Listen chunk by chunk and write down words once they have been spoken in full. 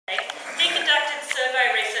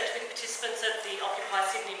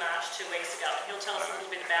he'll tell us a little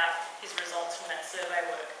bit about his results from that survey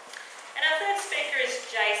work. And our third speaker is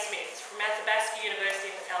Jay Smith from Athabasca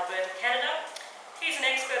University in Alberta, Canada. He's an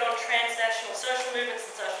expert on transnational social movements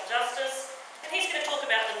and social justice, and he's going to talk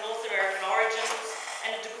about the North American origins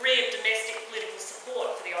and a degree of domestic political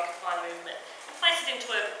support for the Occupy movement, and place it into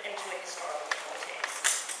a historical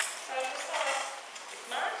context. So we'll start off with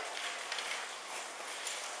Mark.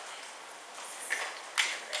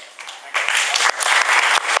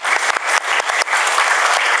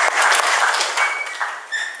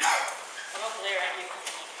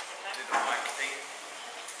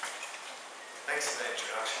 Thanks for the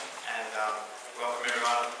introduction, and welcome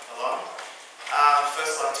everyone along.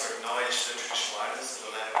 First I'd like to acknowledge the traditional owners of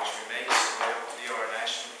the land in which we meet, the Eora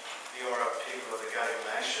Nation, the Eora people of the Goudkamp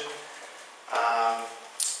Nation.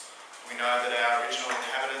 We know that our original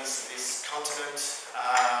inhabitants of this continent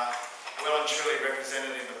are well and truly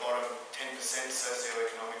represented in the bottom 10%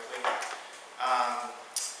 socioeconomically.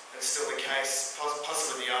 That's still the case.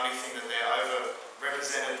 Possibly the only thing that they're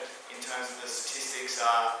over-represented in terms of the statistics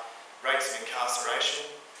are rates of incarceration,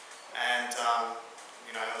 and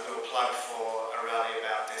you know, a little plug for a rally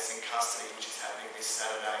about deaths in custody, which is happening this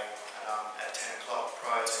Saturday at 10 o'clock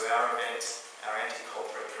prior to our event, our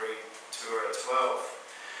anti-corporate greed tour at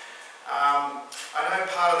 12. I know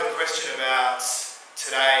part of the question about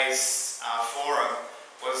today's forum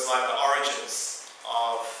was like the origins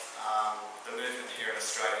of the movement here in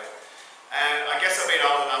Australia. And I guess I've been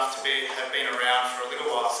old enough to have been around for a little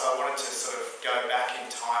while, so I wanted to sort of go back in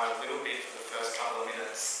time a little bit for the first couple of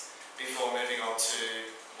minutes before moving on to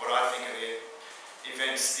what I think are the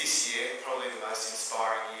events this year, probably the most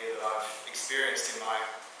inspiring year that I've experienced in my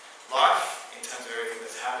life in terms of everything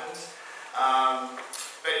that's happened.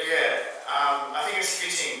 But yeah, I think it's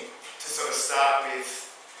fitting to sort of start with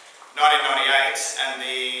 1998 and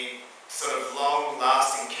the sort of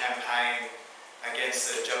long-lasting campaign against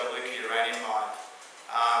the uranium mine,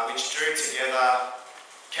 which drew together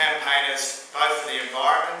campaigners both for the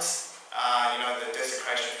environment, you know, the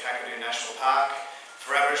desecration of Kakadu National Park,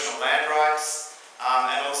 for Aboriginal land rights,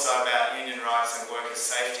 and also about union rights and workers'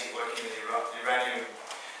 safety working in the uranium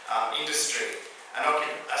industry.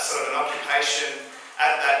 A sort of an occupation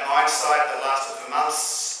at that mine site that lasted for months.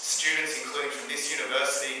 Students, including from this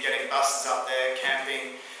university, getting buses up there,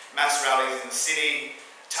 camping, mass rallies in the city,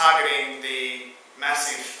 targeting the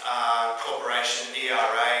massive corporation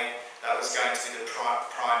ERA that was going to be the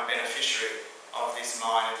prime beneficiary of this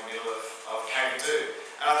mine in the middle of Kakadu.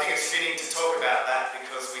 And I think it's fitting to talk about that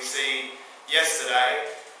because we see yesterday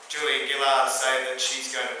Julia Gillard say that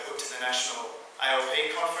she's going to put to the National ALP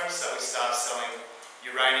conference that we start selling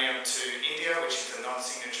uranium to India, which is a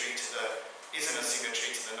non-signatory to isn't a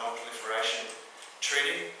signatory to the Non-Proliferation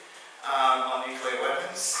Treaty on nuclear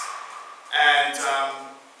weapons. And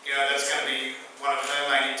you know, that's going to be one of her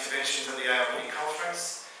main interventions at the ALP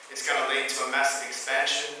conference. It's going to lead to a massive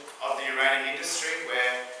expansion of the uranium industry,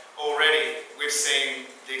 where already we've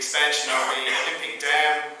seen the expansion of the Olympic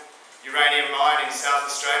Dam uranium mine in South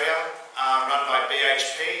Australia, run by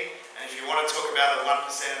BHP. And if you want to talk about the 1%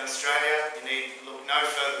 in Australia, you need to look no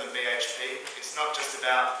further than BHP. It's not just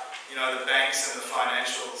about, you know, the banks and the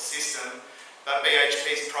financial system, but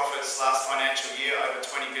BHP's profits last financial year over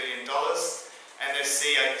 $20 billion. And their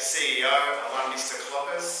CEO, one Mr.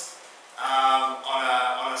 Kloppers,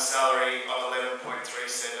 on a salary of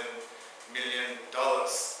 $11.37 million.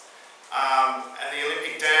 And the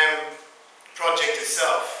Olympic Dam project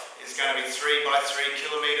itself is going to be 3 by 3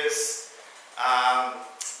 kilometres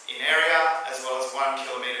in area, as well as 1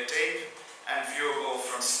 kilometre deep and viewable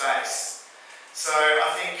from space. So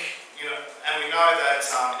I think, you know, and we know that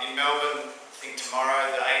in Melbourne, I think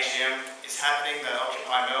tomorrow the AGM is happening, that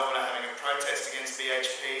Occupy Melbourne are having a protest against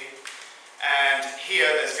BHP. And here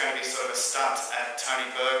there's going to be sort of a stunt at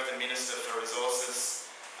Tony Burke, the Minister for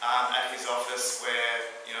Resources, at his office, where,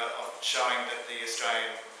 you know, showing that the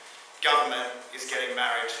Australian government is getting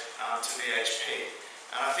married to BHP.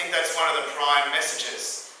 And I think that's one of the prime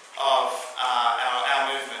messages of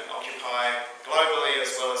our movement, Occupy globally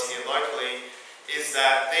as well as here locally, is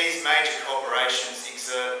that these major corporations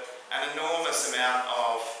exert an enormous amount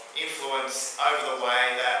of influence over the way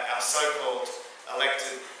that our so-called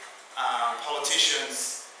elected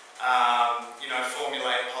politicians, you know,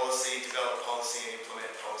 formulate policy, develop policy, and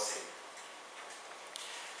implement policy.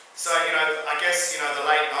 So, you know, I guess, you know, the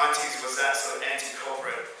late 90s was that sort of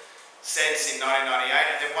anti-corporate sense in 1998,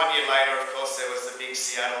 and then 1 year later, of course, there was the big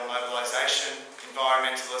Seattle mobilisation,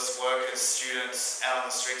 environmentalists, workers, students out on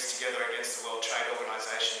the streets together against the World Trade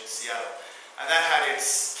Organization in Seattle. And that had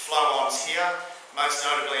its flow-ons here, most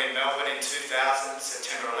notably in Melbourne in 2000,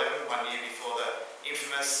 September 11, 1 year before the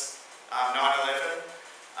infamous 9/11,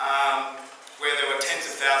 where there were tens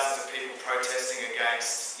of thousands of people protesting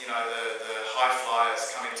against, you know, the high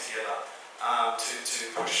flyers coming together to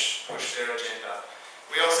push their agenda.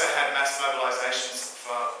 We also had mass mobilisations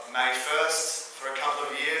for May 1st for a couple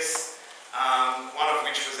of years, one of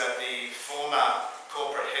which was at the former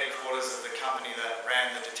corporate headquarters of the company that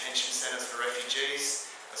ran the detention centres for refugees,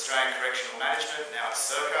 Australian Correctional Management, now it's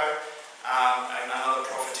Serco, another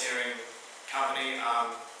profiteering company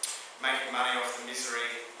making money off the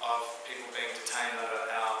misery of people being detained under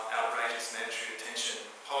our outrageous mandatory detention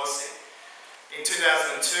policy. In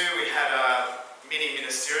 2002 we had a mini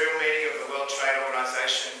ministerial meeting of the World Trade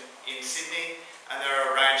Organisation in Sydney, and there are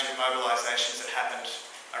a range of mobilisations that happened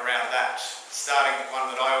around that. Starting one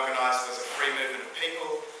that I organised was a free movement of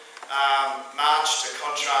people march to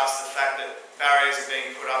contrast the fact that barriers are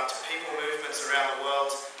being put up to people movements around the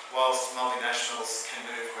world whilst multinationals can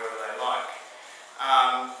move wherever they like.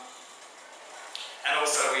 And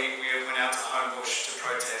also we went out to Homebush to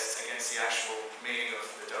protest against the actual meeting of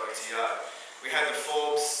the WTO. We had the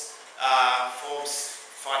Forbes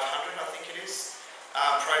 500, I think it is,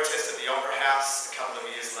 protest at the Opera House a couple of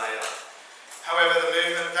years later. However,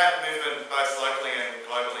 that movement, both locally and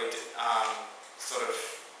globally, sort of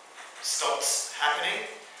stopped happening.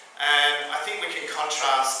 And I think we can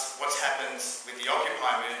contrast what's happened with the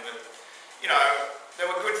Occupy movement. You know, there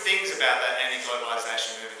were good things about that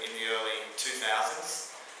anti-globalisation movement in the early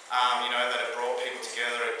 2000s. You know, that it brought people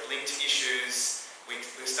together, it linked issues. We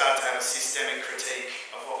started to have a systemic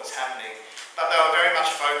critique of what was happening. But they were very much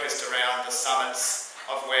focused around the summits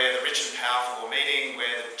of where the rich and powerful were meeting,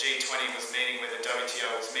 where the G20 was meeting, where the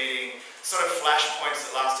WTO was meeting, sort of flashpoints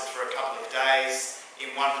that lasted for a couple of days in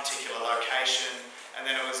one particular location, and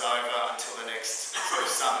then it was over until the next sort of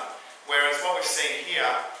summit. Whereas what we've seen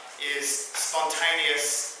here is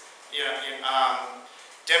spontaneous, you know,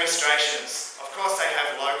 demonstrations. Of course they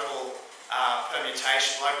have local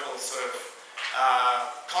permutation, local sort of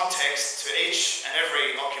context to each and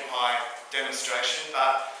every Occupy demonstration,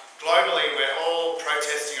 but globally we're all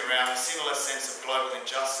protesting around a similar sense of global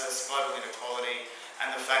injustice, global inequality,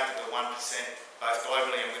 and the fact that the 1%, both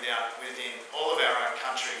globally and within all of our own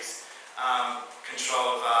countries,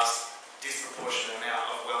 control a vast, disproportionate amount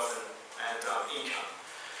of wealth and income.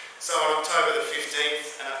 So on October the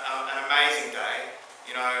 15th, an amazing day,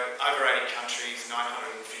 you know, over 80 countries,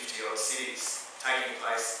 950 odd cities taking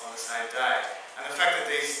place on the same day. And the fact that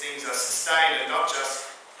these things are sustained and not just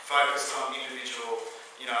focused on individual,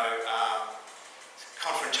 you know,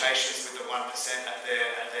 confrontations with the 1% at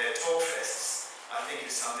their talk fests, I think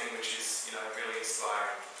is something which is, you know, really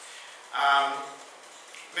inspiring.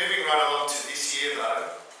 Moving right along to this year though,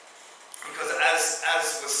 because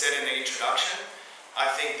as was said in the introduction, I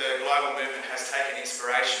think the global movement has taken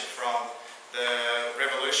inspiration from the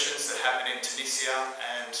revolutions that happened in Tunisia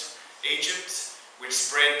and Egypt, which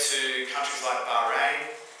spread to countries like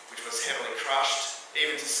Bahrain, which was heavily crushed.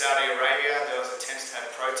 Even to Saudi Arabia, there was attempts to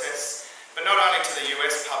have protests, but not only to the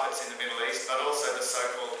US puppets in the Middle East, but also the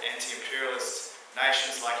so-called anti-imperialist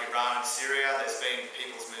nations like Iran and Syria. There's been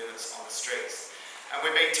people's movements on the streets. And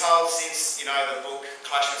we've been told since, you know, the book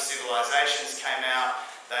Clash of Civilizations came out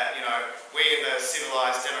that, you know, we in the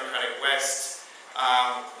civilised democratic West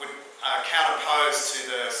would counterpose to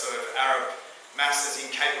the sort of Arab masses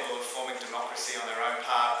incapable of forming democracy on their own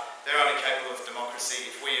part. They're only capable of democracy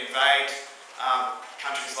if we invade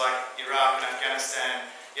countries like Iraq and Afghanistan,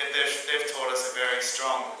 yet they've taught us a very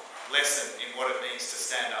strong lesson in what it means to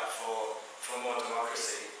stand up for more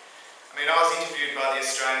democracy. I mean, I was interviewed by the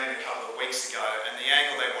Australian a couple of weeks ago, and the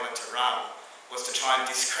angle they wanted to run was to try and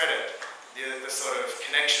discredit the sort of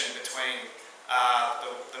connection between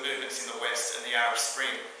the movements in the West and the Arab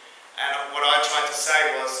Spring. And what I tried to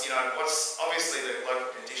say was, you know, obviously the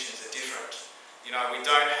local conditions are different. You know, we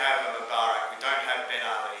don't have a Mubarak, we don't have Ben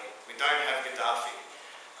Ali, we don't have Gaddafi.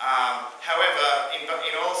 However, in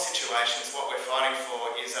all situations, what we're fighting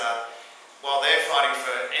for is while they're fighting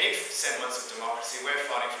for any semblance of democracy, we're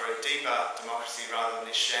fighting for a deeper democracy rather than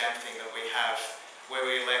this sham thing that we have, where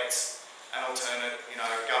we elect an alternate, you know,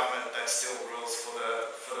 government that still rules for the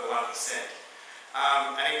 1%.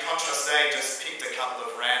 And in contrast, they just picked a couple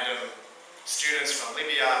of random students from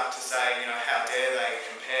Libya to say, you know, how dare they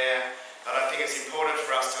compare. But I think it's important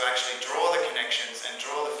for us to actually draw the connections and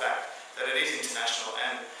draw the fact that it is international.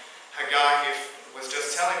 And Hagar was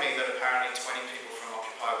just telling me that apparently 20 people from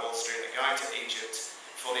Occupy Wall Street are going to Egypt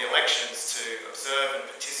for the elections to observe and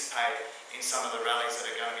participate in some of the rallies that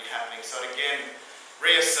are going to be happening. So it again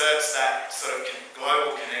reasserts that sort of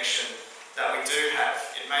global connection that we do have.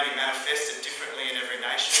 It may be manifested differently in every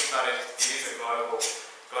nation, but it is a global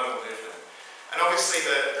movement. And obviously obviously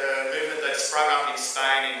the movement that sprung up in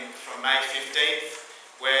Spain from May 15th,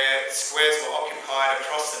 where squares were occupied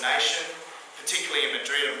across the nation, particularly in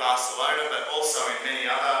Madrid and Barcelona, but also in many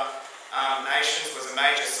other nations, was a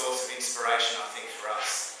major source of inspiration, I think, for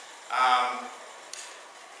us.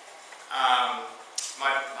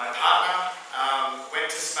 My partner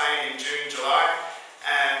went to Spain in June, July,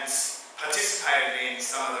 and participated in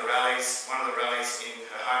some of the rallies, one of the rallies in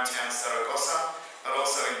her hometown, Zaragoza, but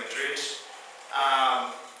also in Madrid,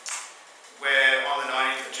 where on the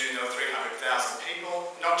 19th of June there were 300,000 people,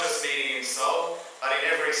 not just meeting in Seoul, but in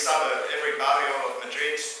every suburb, every barrio of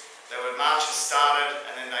Madrid. There were marches started,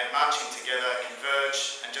 and then they'd march in together,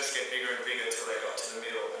 converge, and just get bigger and bigger till they got to the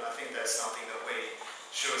middle. And I think that's something that we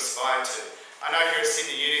should aspire to. I know here at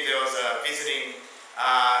Sydney Uni there was a visiting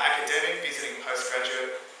academic, visiting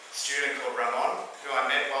postgraduate student called Ramon, who I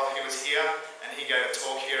met while he was here, and he gave a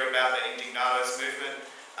talk here about the Indignados movement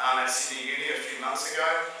at Sydney Uni a few months ago.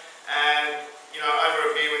 And, you know, over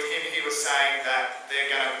a beer with him, he was saying that they're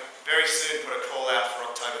going to very soon put a call out for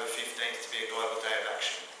October the 15th to be a global day of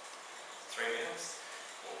action. 3 minutes?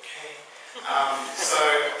 Okay. So,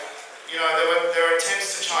 you know, there were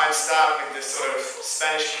attempts to try and start with this sort of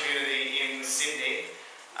Spanish community in Sydney.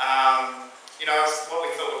 You know, what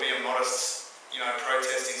we thought would be a modest, you know,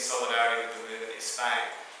 protest in solidarity with the movement in Spain.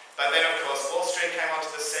 But then, of course, Wall Street came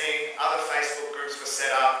onto the scene, other Facebook groups were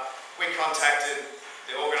set up. We contacted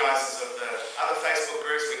the organisers of the other Facebook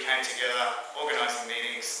groups, we came together, organising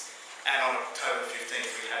meetings, and on October 15th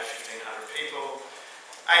we had 1,500 people.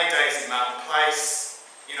 8 days in Martin Place.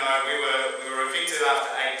 You know, we were evicted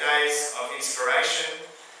after 8 days of inspiration,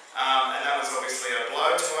 and that was obviously a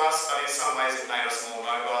blow to us, but in some ways it made us more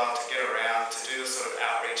mobile to get around, to do the sort of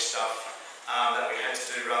outreach stuff that we had to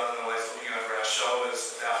do rather than always looking over our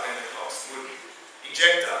shoulders about when the cops would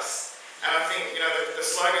eject us. And I think, you know, the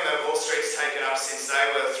slogan that Wall Street's taken up since they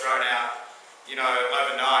were thrown out, you know,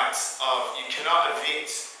 overnight, of you cannot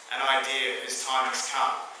evict an idea whose time has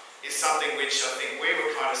come, is something which I think we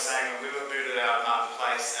were kind of saying when we were booted out of Martin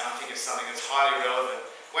Place, and I think it's something that's highly relevant.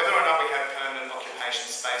 Whether or not we have permanent occupation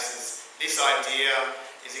spaces, this idea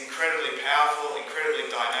is incredibly powerful,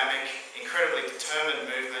 incredibly dynamic, incredibly determined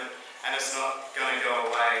movement, and it's not going to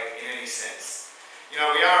go away in any sense. You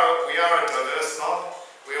know, we are a diverse mob.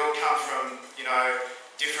 We all come from, you know,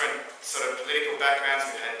 different sort of political backgrounds.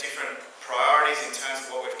 We've had different priorities in terms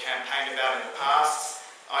of what we've campaigned about in the past.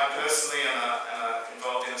 I personally am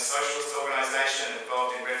involved in a socialist organisation,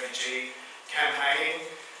 involved in refugee campaigning.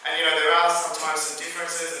 And, you know, there are sometimes some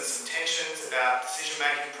differences and some tensions about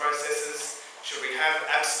decision-making processes. Should we have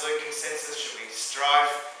absolute consensus? Should we strive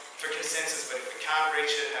for consensus? But if we can't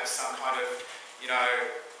reach it, have some kind of, you know,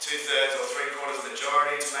 2/3 or 3/4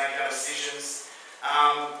 majority to make our decisions.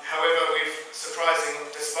 However,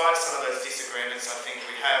 despite some of those disagreements, I think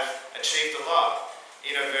we have achieved a lot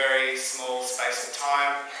in a very small space of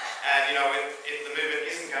time. And, you know, if the movement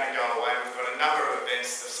isn't going to go away, we've got a number of events.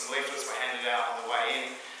 Some leaflets were handed out on the way in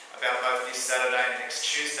about both this Saturday and next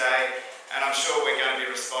Tuesday. And I'm sure we're going to be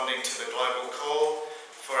responding to the global call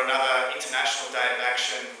for another international day of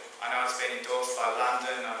action. I know it's been endorsed by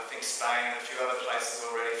London, I think Spain and a few other places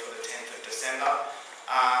already for the 10th of December.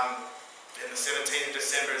 Then the 17th of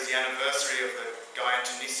December is the anniversary of the guy in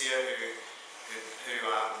Tunisia who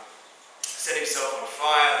set himself on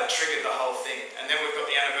fire, that triggered the whole thing. And then we've got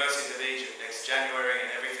the anniversaries of Egypt next January and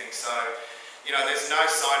everything. So, you know, there's no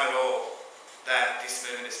sign at all that this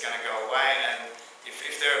movement is going to go away. And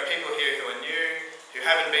if there are people here who are new, who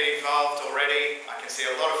haven't been involved already, I can see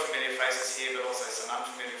a lot of familiar faces here, but also some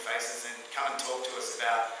unfamiliar faces, and come and talk to us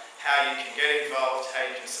about how you can get involved, how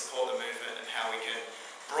you can support the movement, and how we can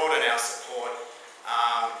broaden our support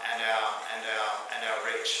and our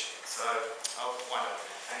reach. So I'll wind up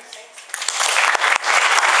there. Thanks.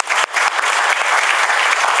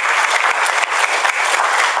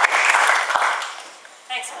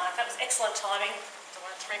 Thanks, Mark. That was excellent timing. The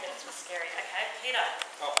 3 minutes was scary. Okay, Peter.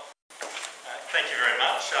 Thank you very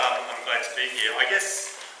much. I'm glad to be here. I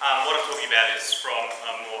guess what I'm talking about is from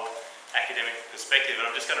a more academic perspective, and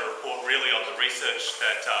I'm just going to report really on the research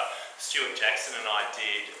that Stuart Jackson and I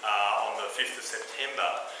did on the 5th of September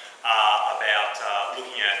about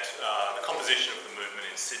looking at the composition of the movement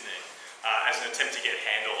in Sydney as an attempt to get a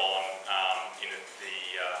handle on in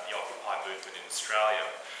the Occupy movement in Australia.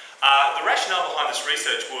 The rationale behind this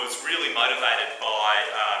research was really motivated by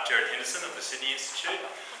Gerard Henderson of the Sydney Institute.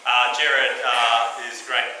 Gerard is a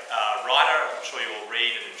great writer. I'm sure you all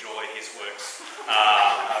read and enjoy his works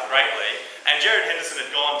greatly. And Gerard Henderson had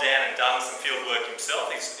gone down and done some field work himself.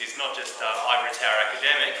 He's not just an ivory tower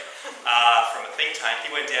academic from a think tank. He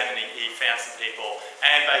went down and he found some people,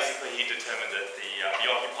 and basically he determined that the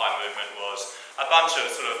Occupy movement was a bunch of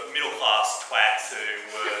sort of middle-class twats who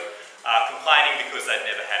were complaining because they'd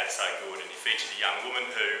never had it so good. And he featured a young woman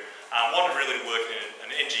who wanted really to work in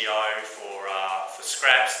an NGO for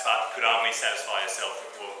scraps, but could only satisfy herself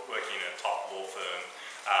with working in a top law firm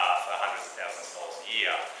for hundreds of thousands of dollars a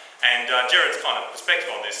year. And Gerard's kind of perspective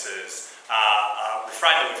on this is a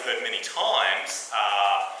refrain that we've heard many times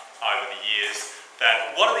over the years,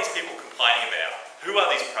 that what are these people complaining about? Who are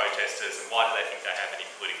these protesters, and why do they think they have any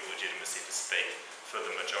political legitimacy to speak for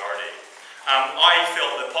the majority? I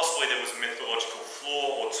felt that possibly there was a methodological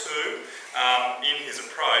flaw or two in his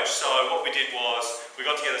approach. So what we did was we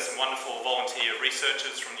got together some wonderful volunteer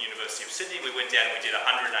researchers from the University of Sydney. We went down and we did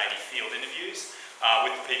 180 field interviews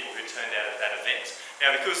with the people who turned out at that event.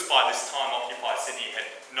 Now, because by this time Occupy Sydney had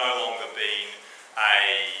no longer been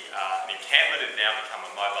an encampment, it had now become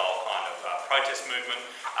a mobile kind of protest movement.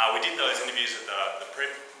 We did those interviews at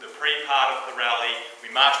the pre-part of the rally. We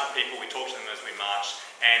marched with people, we talked to them as we marched,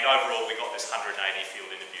 and overall we got this 180 field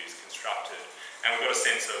interviews constructed. And we got a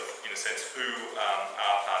sense of, in a sense, who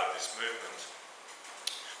are part of this movement.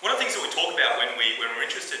 One of the things that we talk about when we're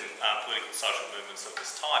interested in political social movements of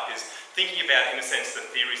this type is thinking about, in a sense, the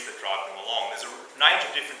theories that drive them along. There's a range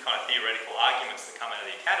of different kind of theoretical arguments that come out of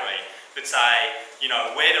the academy that say, you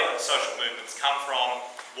know, where do social movements come from?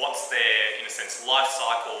 What's their, in a sense, life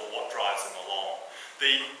cycle? What drives them along?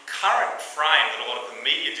 The current frame that a lot of the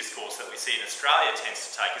media discourse that we see in Australia tends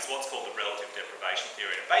to take is what's called the relative deprivation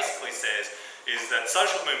theory. It basically says is that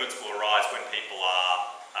social movements will arise when people are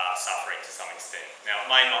suffering to some extent. Now, it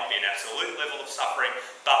may not be an absolute level of suffering,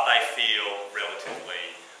 but they feel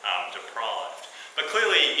relatively deprived. But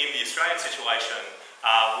clearly, in the Australian situation,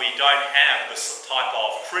 we don't have the type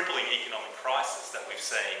of crippling economic crisis that we've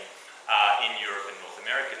seen in Europe and North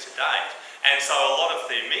America to date. And so a lot of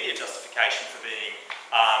the media justification for being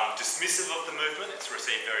dismissive of the movement, it's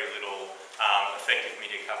received very little effective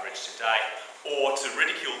media coverage to date, or to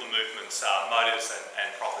ridicule the movement's motives and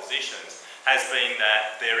propositions, has been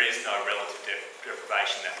that there is no relative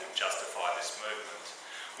deprivation that would justify this movement.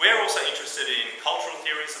 We're also interested in cultural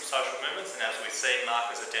theories of social movements, and as we've seen, Mark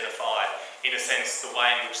has identified, in a sense, the way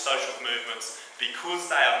in which social movements, because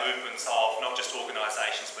they are movements of not just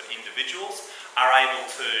organisations but individuals, are able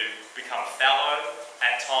to become fallow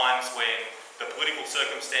at times when the political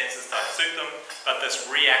circumstances don't suit them, but this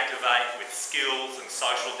reactivate with skills and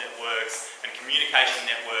social networks and communication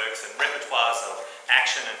networks and repertoires of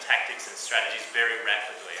action and tactics and strategies very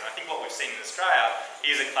rapidly. And I think what we've seen in Australia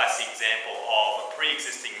is a classic example of a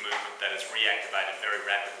pre-existing movement that is reactivated very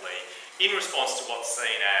rapidly in response to what's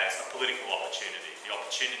seen as a political opportunity, the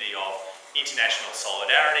opportunity of international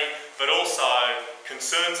solidarity, but also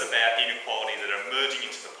concerns about inequality that are emerging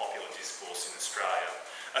into the popular discourse in Australia.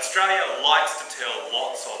 Australia likes to tell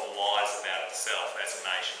lots of lies about itself as a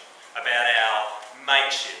nation, about our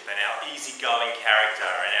mateship and our easygoing character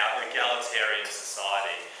and our egalitarian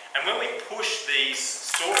society. And when we push these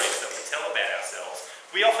stories that we tell about ourselves,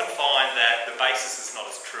 we often find that the basis is not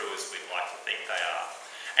as true as we'd like to think they are.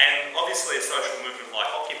 And obviously a social movement like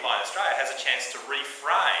Occupy in Australia has a chance to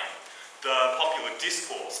reframe the popular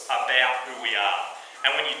discourse about who we are.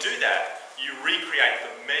 And when you do that, you recreate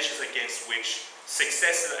the measures against which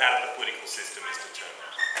success out of the political system is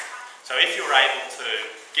determined. So if you're able to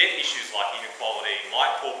get issues like inequality,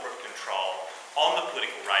 like corporate control on the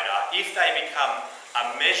political radar, if they become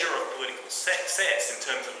a measure of political success in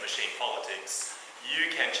terms of machine politics,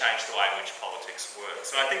 you can change the way in which politics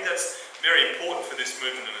works. So I think that's very important for this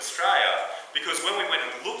movement in Australia, because when we went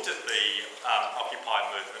and looked at the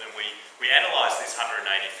Occupy movement and we analysed these 180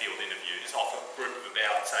 field interviews off a group of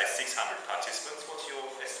about, say, 600 participants. What's your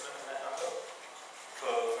estimate on that number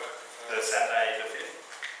for the Saturday the 5th?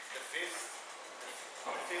 The 5th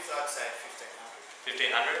I'd say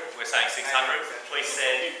 1,500. 1,500? We're saying 600. Police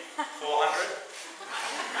said 400.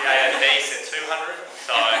 The AOP said 200.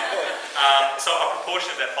 So a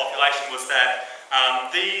proportion of that population was that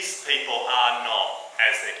these people are not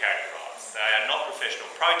as they're characterised. They are not professional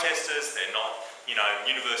protesters, they're not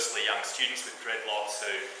universally young students with dreadlocks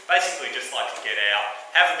who basically just like to get out,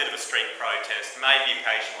 have a bit of a street protest, maybe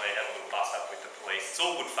occasionally have a little bust up with the police. It's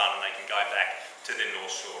all good fun and they can go back to their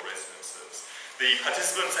North Shore residences. The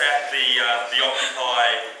participants at the Occupy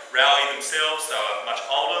rally themselves, they were much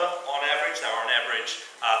older on average. They were on average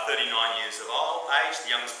 39 years of age. The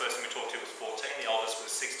youngest person we talked to was 14, the oldest was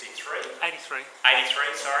 63. 83. 83,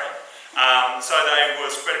 sorry. So they were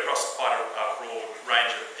spread across quite a broad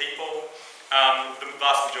range of people. The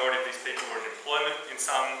vast majority of these people were in employment in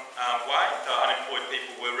some way. The unemployed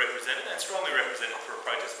people were represented and strongly represented for a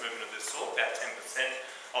protest movement of this sort. About 10%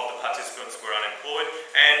 of the participants were unemployed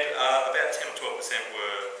and about 10 or 12%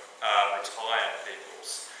 were retired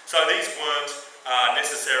peoples. So these weren't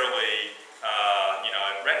necessarily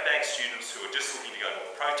ratbag students who are just looking to go to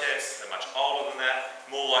a protest. They're much older than that,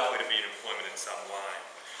 more likely to be in employment in some way.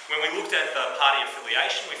 When we looked at the party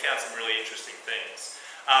affiliation, we found some really interesting things.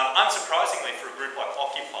 Unsurprisingly, for a group like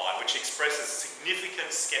Occupy, which expresses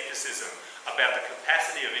significant scepticism about the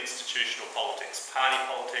capacity of institutional politics, party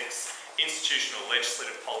politics, institutional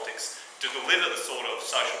legislative politics, to deliver the sort of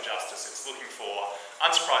social justice it's looking for,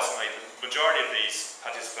 unsurprisingly, the majority of these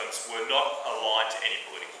participants were not aligned to any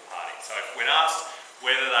political party. So when asked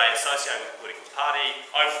whether they associate with a political party,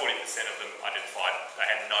 over 40% of them identified they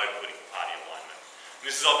had no political party alignment. And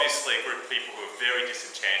this is obviously a group of people who are very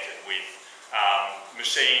disenchanted with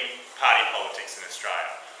machine party politics in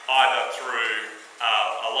Australia, either through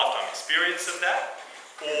a lifetime experience of that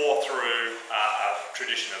or through a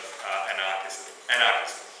tradition of anarchism.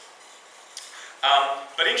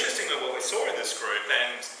 But interestingly, what we saw in this group,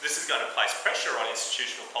 and this is going to place pressure on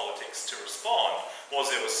institutional politics to respond,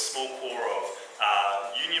 was there was a small core of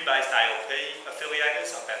union-based ALP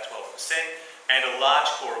affiliators, about 12%, and a large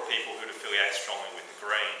core of people who'd affiliate strongly with the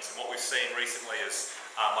Greens. And what we've seen recently is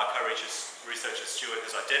my co-researcher Stuart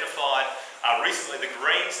has identified, recently the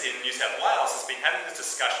Greens in New South Wales has been having this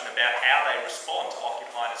discussion about how they respond to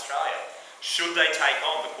Occupy in Australia. Should they take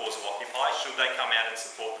on the cause of Occupy? Should they come out and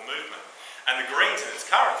support the movement? And the Greens in its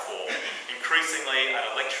current form, increasingly an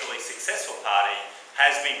electorally successful party,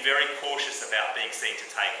 has been very cautious about being seen to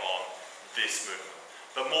take on this movement.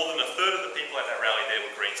 But more than a third of the people at that rally there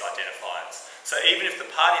were Greens identifiers. So even if the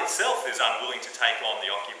party itself is unwilling to take on the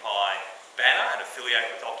Occupy banner and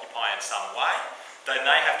affiliate with Occupy in some way, then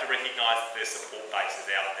they have to recognise that their support base is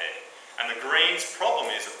out there. And the Greens' problem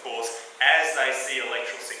is, of course, as they see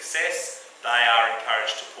electoral success, they are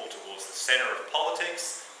encouraged to pull towards the centre of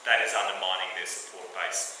politics. That is undermining their support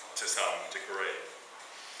base to some degree.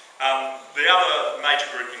 The other major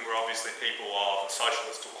grouping were obviously people of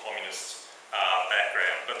socialist or communist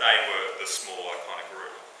background, but they were the smaller kind of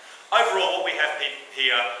group. Overall, what we have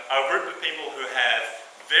here are a group of people who have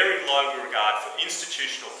very low regard for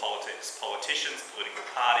institutional politics, politicians, political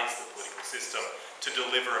parties, the political system, to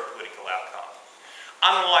deliver a political outcome.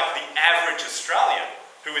 Unlike the average Australian,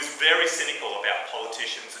 who is very cynical about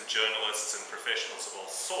politicians and journalists and professionals of all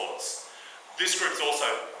sorts, this group's also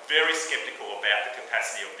very sceptical about the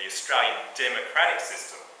capacity of the Australian democratic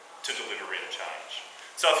system to deliver real change.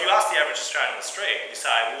 So if you ask the average Australian on the street, you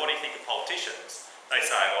say, well, what do you think of politicians? They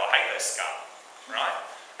say, well, I hate those scum, right?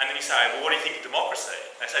 And then you say, well, what do you think of democracy?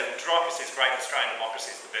 They say, well, democracy is great, Australian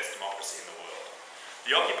democracy is the best democracy in the world.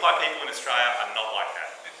 The Occupy people in Australia are not like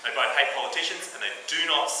that. They both hate politicians and they do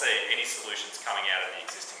not see any solutions coming out of the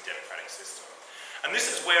existing democratic system. And this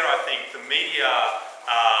is where I think the media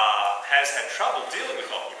has had trouble dealing with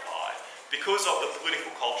Occupy because of the political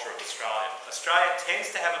culture of Australia. Australia tends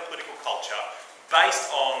to have a political culture based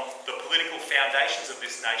on the political foundations of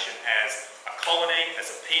this nation as a colony, as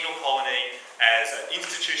a penal colony, as an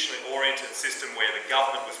institutionally oriented system where the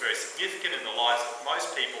government was very significant in the lives of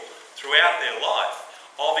most people throughout their life,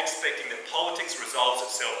 of expecting that politics resolves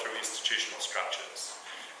itself through institutional structures.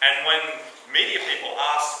 And when media people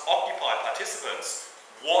ask Occupy participants,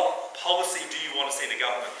 what policy do you want to see the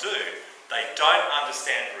government do? They don't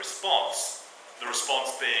understand the response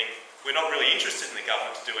being, we're not really interested in the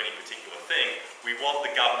government to do any particular thing. We want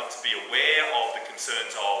the government to be aware of the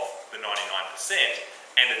concerns of the 99%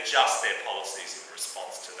 and adjust their policies in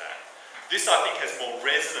response to that. This, I think, has more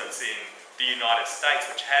resonance in the United States,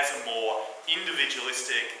 which has a more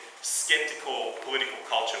individualistic, sceptical political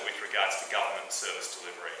culture with regards to government service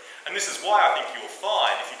delivery. And this is why I think you'll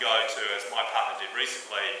find, if you go to, as my partner did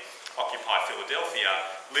recently, Occupy Philadelphia,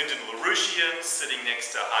 Lyndon LaRouchians sitting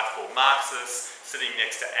next to hardcore Marxists, sitting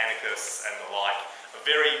next to anarchists and the like, a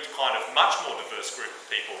very kind of much more diverse group of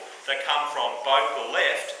people that come from both the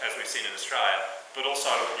left, as we've seen in Australia, but also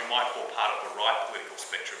what you might call part of the right political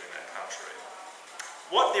spectrum in that country.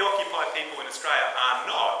 What the Occupy people in Australia are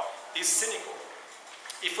not is cynical.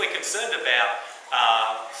 If we're concerned about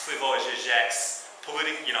Slavoj Žižek's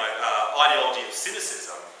ideology of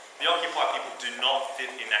cynicism, the Occupy people do not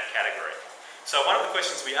fit in that category. So one of the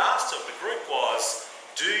questions we asked of the group was,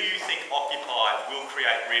 do you think Occupy will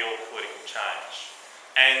create real political change?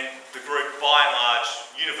 And the group, by and large,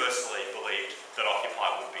 universally believed that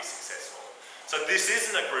Occupy would be successful. So this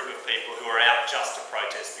isn't a group of people who are out just to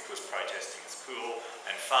protest because protesting is cool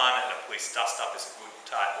and fun and a police dust-up is a good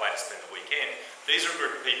way to spend the weekend. These are a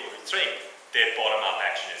group of people who think their bottom-up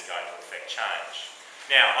action is going to affect change.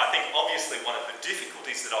 Now, I think obviously one of the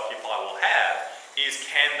difficulties that Occupy will have is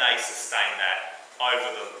can they sustain that over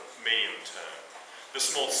the medium term? The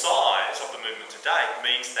small size of the movement to date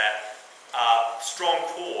means that strong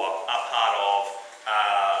core are part of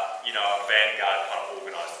a vanguard kind of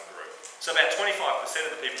organising group. So about 25%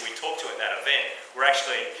 of the people we talked to at that event were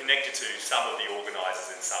actually connected to some of the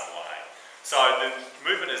organisers in some way. So the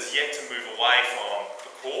movement is yet to move away from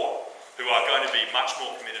the core, who are going to be much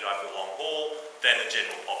more committed over the long haul than the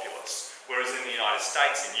general populace. Whereas in the United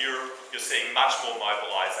States, in Europe, you're seeing much more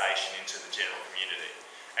mobilisation into the general community.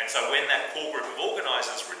 And so when that core group of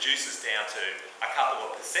organisers reduces down to a couple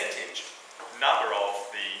of percentage number of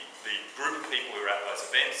the group of people who are at those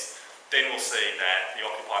events, then we'll see that the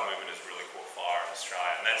Occupy movement has really caught fire in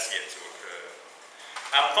Australia, and that's yet to occur.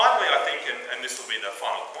 Finally, I think, and this will be the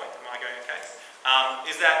final point, am I going okay?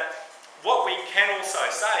 Is that what we can also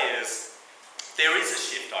say is there is a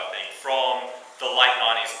shift, I think, from the late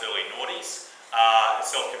 90s, early noughties.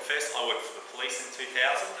 Self-confessed, I worked for the police in 2000,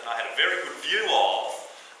 and I had a very good view of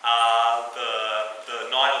the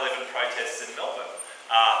 9/11 protests in Melbourne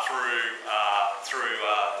through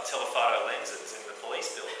telephoto lenses in the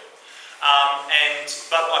police building.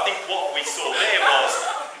 But I think what we saw there was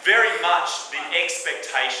very much the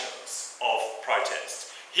expectations of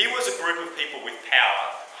protest. Here was a group of people with power.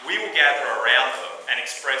 We will gather around them and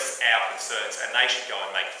express our concerns, and they should go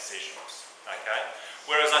and make decisions. Okay?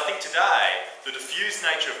 Whereas I think today, the diffuse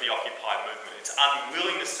nature of the Occupy movement, its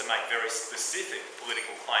unwillingness to make very specific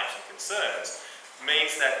political claims and concerns,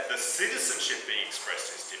 means that the citizenship being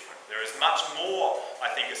expressed is different. There is much more, I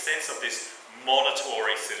think, a sense of this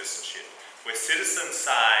monitory citizenship, where citizens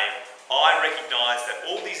say, I recognise that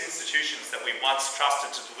all these institutions that we once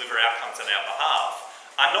trusted to deliver outcomes on our behalf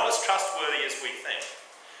are not as trustworthy as we think.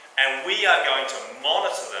 And we are going to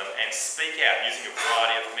monitor them and speak out using a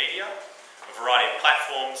variety of media, a variety of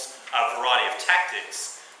platforms, a variety of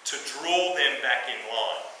tactics to draw them back in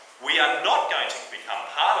line. We are not going to become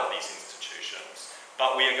part of these institutions,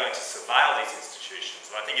 but we are going to surveil these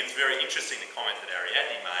institutions. And I think it's very interesting the comment that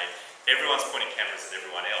Ariadne made. Everyone's pointing cameras at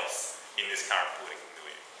everyone else in this current political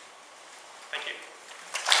milieu. Thank you.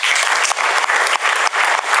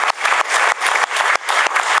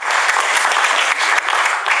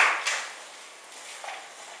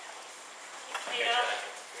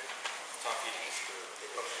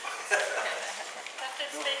 The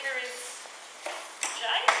third speaker is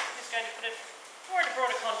Jay, who's going to put it more in a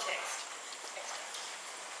broader context.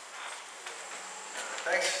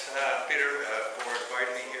 Thanks, Peter, for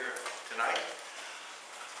inviting me here tonight.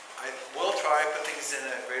 I will try to put things in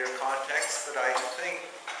a greater context, but I think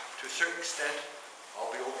to a certain extent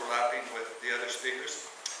I'll be overlapping with the other speakers.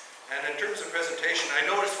 And in terms of presentation, I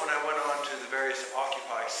noticed when I went on to the various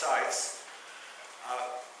Occupy sites,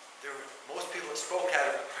 most people that spoke had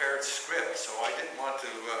a prepared script, so I didn't want to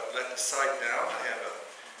let the site down. I have a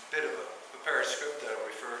bit of a prepared script that I'll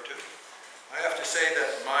refer to. I have to say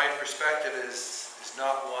that my perspective is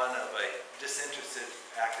not one of a disinterested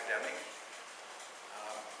academic.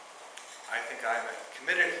 I think I'm a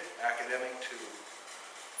committed academic to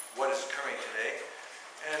what is occurring today.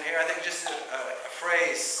 And here I think just a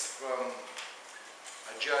phrase from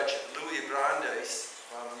a judge, Louis Brandeis,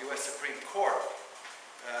 from the U.S. Supreme Court.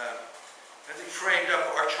 I think framed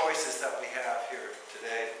up our choices that we have here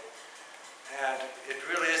today. And it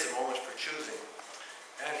really is a moment for choosing.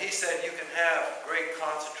 And he said you can have great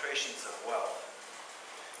concentrations of wealth,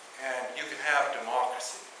 and you can have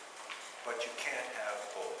democracy, but you can't have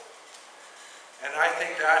both. And I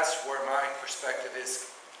think that's where my perspective is,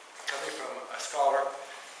 coming from a scholar,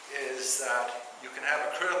 is that you can have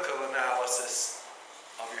a critical analysis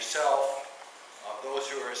of yourself, of those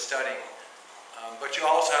who are studying, but you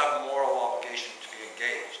also have a moral obligation to be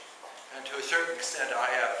engaged. And to a certain extent, I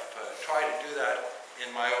have tried to do that in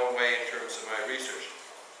my own way in terms of my research.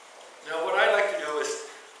 Now, what I like to do is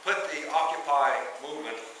put the Occupy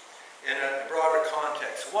movement in a broader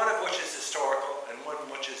context, one of which is historical and one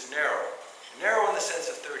which is narrow. Narrow in the sense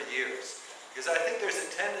of 30 years, because I think there's a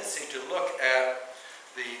tendency to look at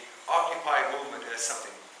the Occupy movement as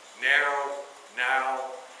something narrow,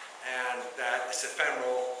 now, and that it's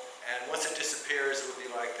ephemeral, And once it disappears, it will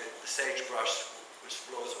be like the sagebrush which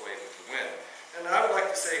blows away with the wind. And I would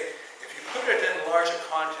like to say, if you put it in a larger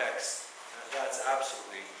context, that's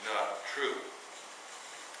absolutely not true.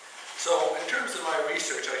 So in terms of my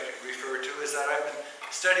research, I refer to is that I've been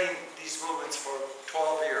studying these movements for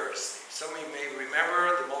 12 years. Some of you may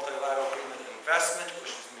remember the multilateral agreement on investment,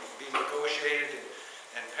 which was being negotiated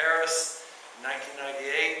in Paris in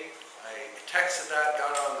 1998. I texted that,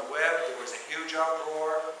 got it on the web. There was a huge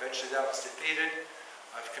uproar. Eventually that was defeated.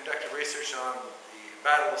 I've conducted research on the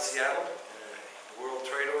Battle of Seattle, the World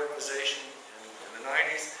Trade Organization in the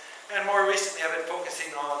 90s. And more recently, I've been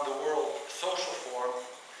focusing on the World Social Forum,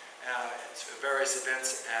 its various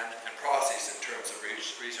events and processes in terms of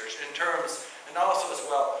research, and also as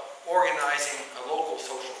well organizing local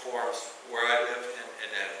social forums where I live in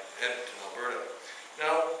Edmonton, Alberta.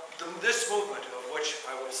 Now, this movement, of which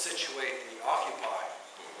I would situate the Occupy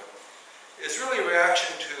movement, is really a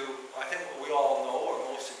reaction to, I think what we all know,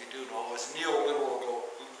 or most of you do know, is neoliberal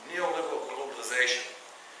globalization,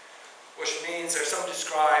 which means, or some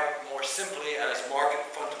describe more simply as market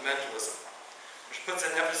fundamentalism, which puts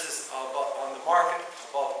an emphasis on the market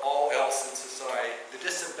above all else in society, the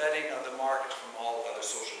disembedding of the market from all other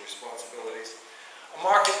social responsibilities. A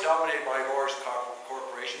market dominated by large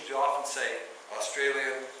corporations, we often say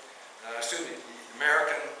Australian,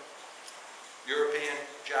 American, European,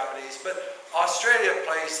 Japanese, but Australia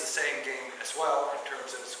plays the same game as well in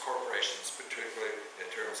terms of its corporations, particularly in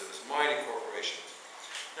terms of its mining corporations.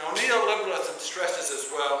 Now, neoliberalism stresses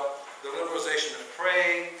as well the liberalization of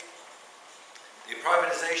trade, the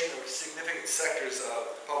privatization of significant sectors of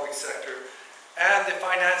the public sector, and the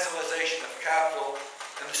financialization of capital,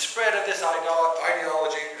 and the spread of this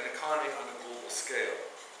ideology and economy on a global scale.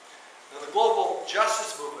 Now, the global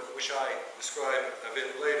justice movement, which I describe a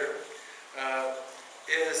bit later,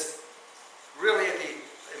 is really the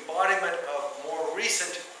embodiment of more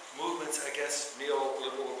recent movements against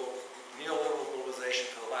neoliberal globalization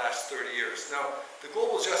for the last 30 years. Now, the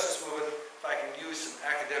global justice movement, if I can use some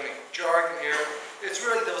academic jargon here, it's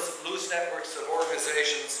really those loose networks of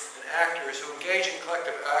organizations and actors who engage in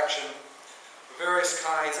collective action of various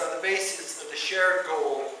kinds on the basis of the shared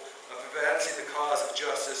goal of advancing the cause of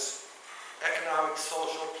justice, economic,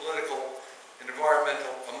 social, political, and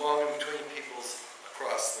environmental among and between peoples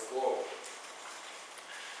across the globe.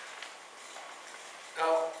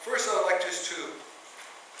 Now, first I'd like just to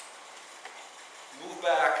move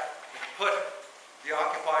back and put the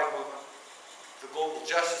Occupy movement, the global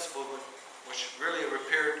justice movement, which really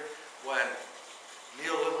appeared when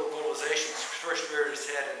neoliberal globalization first reared its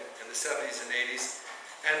head in the 70s and 80s,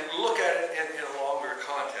 and look at it in a longer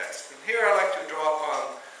context. And here I'd like to draw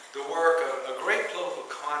upon the work of a great political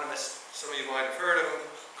economist, some of you might have heard of him,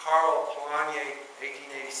 Karl Polanyi,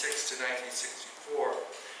 1886 to 1964.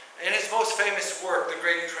 In his most famous work, The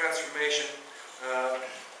Great Transformation,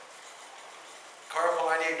 Karl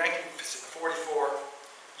Polanyi, 1944,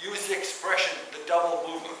 used the expression, the double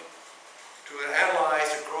movement, to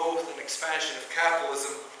analyze the growth and expansion of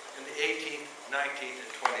capitalism in the 18th, 19th,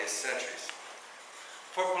 and 20th centuries.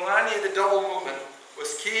 For Polanyi, the double movement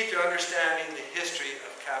was key to understanding the history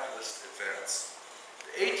of capitalist advance.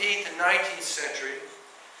 The 18th and 19th century,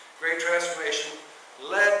 Great Transformation,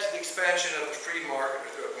 led to the expansion of the free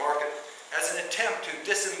market as an attempt to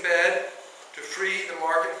disembed, to free the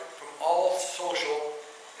market from all social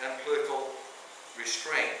and political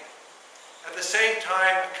restraint. At the same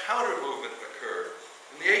time, a counter-movement occurred.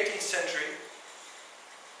 In the 18th century,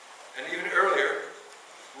 and even earlier,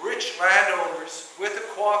 rich landowners, with the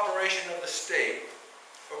cooperation of the state,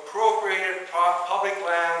 appropriated public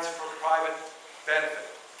lands for private benefit.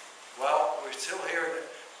 Well, we're still hearing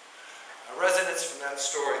a resonance from that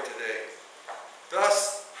story today.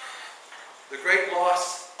 Thus, the great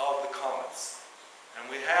loss of the commons. And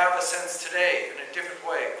we have a sense today, in a different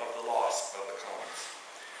way, of the loss of the commons.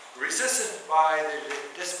 The resistance by the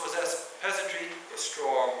dispossessed peasantry was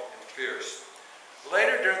strong and fierce.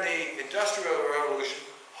 Later, during the Industrial Revolution,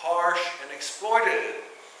 harsh and exploitative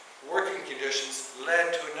working conditions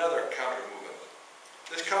led to another counter-movement.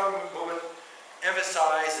 This counter-movement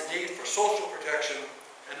emphasized the need for social protection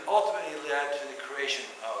and ultimately led to the creation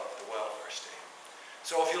of the welfare state.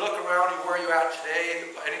 So if you look around where you're at today,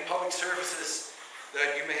 any public services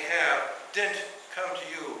that you may have didn't come to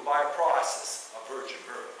you by a process of virgin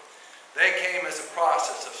birth. They came as a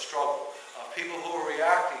process of struggle, of people who were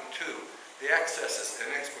reacting to the excesses and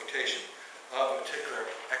exploitation of a particular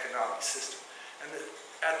economic system. And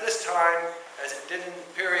at this time, as it did in the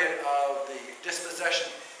period of the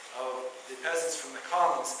dispossession of the peasants from the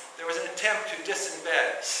commons, there was an attempt to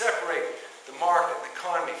disembed, separate the market and the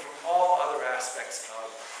economy from all other aspects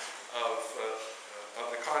of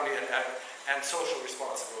and social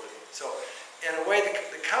responsibility. So in a way,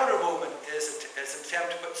 the counter movement is an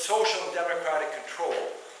attempt to put social and democratic control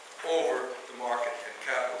over the market and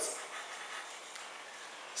capitalism.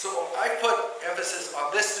 So I put emphasis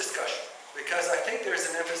on this discussion because I think there's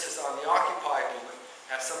an emphasis on the Occupy movement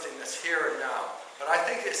as something that's here and now. But I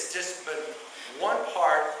think it's just been one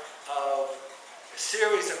part of a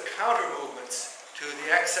series of counter movements to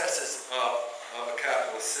the excesses of a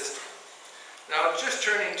capitalist system. Now, just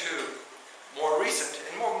turning to more recent,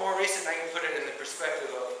 and more recent I can put it in the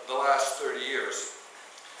perspective of the last 30 years,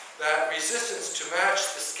 that resistance to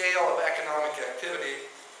match the scale of economic activity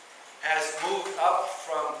has moved up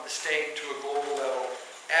from the state to a global level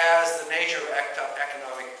as the nature of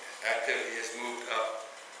economic activity has moved up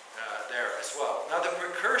there as well. Now, the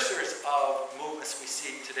precursors of movements we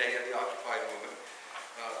see today of the Occupy movement,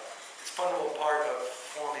 it's a fundamental part of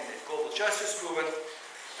forming the global justice movement,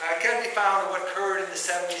 can be found in what occurred in the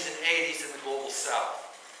 70s and 80s in the global south.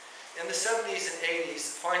 In the 70s and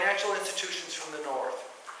 80s, financial institutions from the north,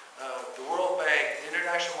 the World Bank, the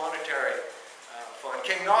International Monetary Fund,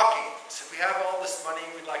 came knocking. Said, we have all this money,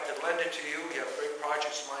 we'd like to lend it to you, we have great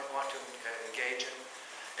projects you might want to engage in.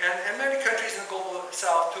 And many countries in the global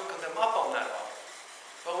south took them up on that offer.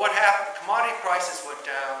 But what happened? Commodity prices went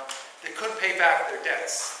down, they couldn't pay back their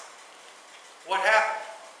debts. What happened?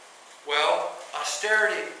 Well,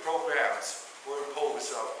 austerity programs were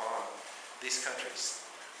imposed upon these countries.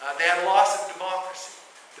 They had a loss of democracy.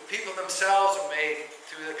 The people themselves were made,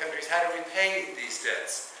 through the countries, had to repay these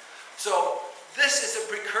debts. So this is a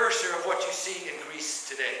precursor of what you see in Greece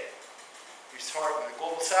today. You start in the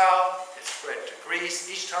global south, it spread to Greece.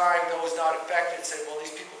 Each time those not affected say, well,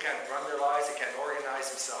 these people can't run their lives, they can't organize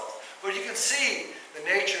themselves. But you can see the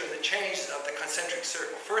nature of the changes of the concentric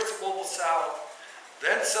circle. First the global south,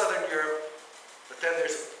 then Southern Europe, but then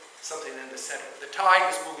there's something in the center. The tide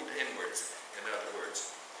is moving inwards, in other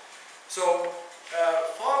words. So,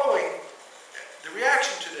 following the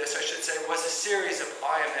reaction to this, I should say, was a series of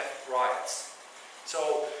IMF riots.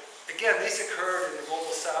 So, again, these occurred in the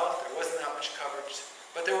global south. There wasn't that much coverage,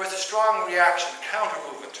 but there was a strong reaction,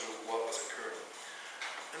 counter-movement to what was occurring.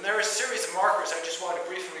 And there are a series of markers I just want to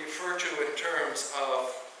briefly refer to in terms of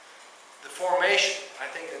the formation, I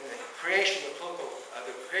think, in the creation of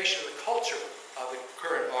the creation of the culture of the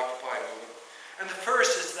current Occupy movement. And the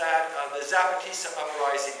first is that of the Zapatista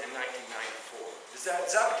uprising in 1994. The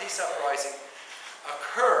Zapatista uprising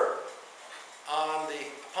occurred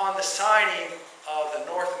upon the signing of the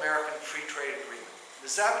North American Free Trade Agreement. The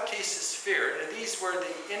Zapatistas feared, and these were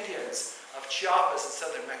the Indians of Chiapas in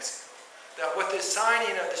southern Mexico, that with the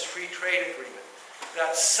signing of this free trade agreement,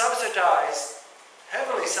 that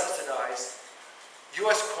heavily subsidized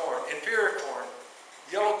U.S. corn, inferior corn,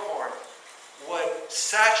 yellow corn, would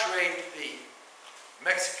saturate the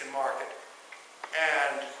Mexican market,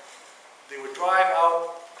 and they would drive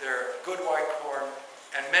out their good white corn,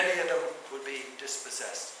 and many of them would be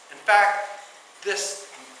dispossessed. In fact, this,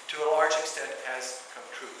 to a large extent, has come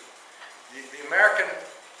true. The American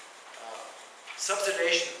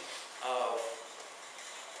subsidization of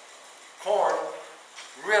corn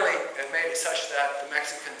really made it such that the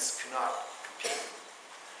Mexicans cannot compete.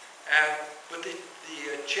 But the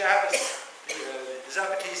Chiapas, the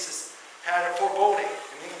Zapatistas, had a foreboding,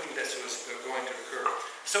 an inkling this was going to occur.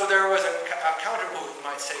 So there was a counter-movement, you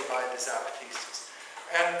might say, by the Zapatistas.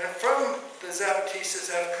 And from the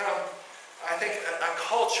Zapatistas have come, I think, a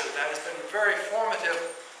culture that has been very formative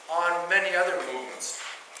on many other movements.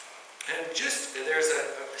 And just, there's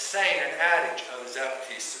a saying, an adage of the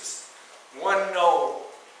Zapatistas: one no,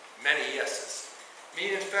 many yeses.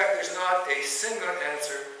 Meaning, in fact, there's not a single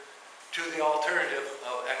answer to the alternative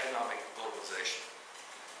of economic globalization.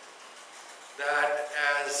 That,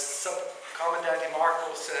 as Commandante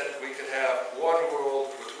Marco said, we could have one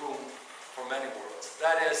world with room for many worlds.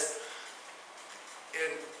 That is,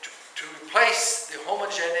 to replace the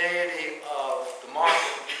homogeneity of the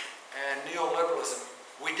market and neoliberalism,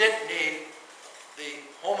 we didn't need the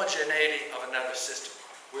homogeneity of another system.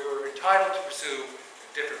 We were entitled to pursue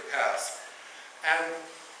different paths. And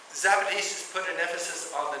Zapatistas put an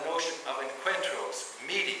emphasis on the notion of encuentros,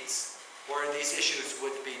 meetings, where these issues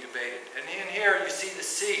would be debated. And in here you see the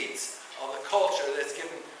seeds of the culture that's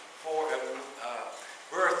given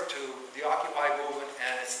birth to the Occupy movement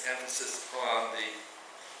and its emphasis on the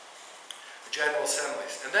General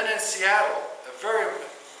Assemblies. And then in Seattle, a very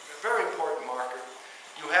important marker,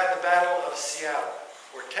 you had the Battle of Seattle,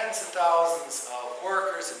 where tens of thousands of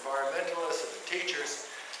workers, environmentalists, and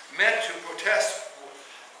teachers met to protest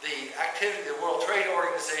the activity of the World Trade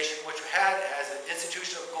Organization, which had as an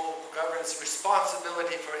institution of global governance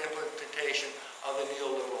responsibility for implementation of the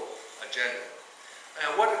neoliberal agenda.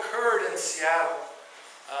 And what occurred in Seattle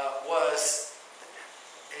was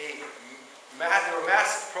there were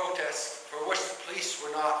massive protests for which the police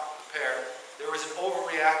were not prepared. There was an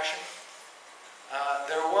overreaction.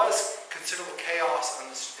 There was considerable chaos in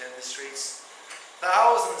the streets.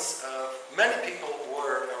 Many people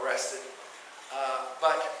were arrested,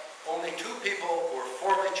 but only 2 people were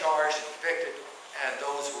formally charged and convicted, and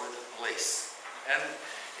those were the police. And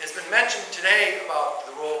it's been mentioned today about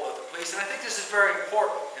the role of the police, and I think this is very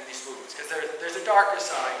important in these movements, because there's a darker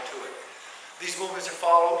side to it. These movements are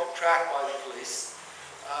followed and tracked by the police.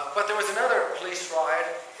 But there was another police riot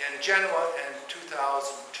in Genoa in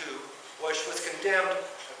 2002, which was condemned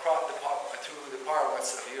through the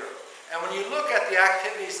parliaments of Europe. And when you look at the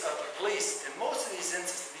activities of the police, in most of these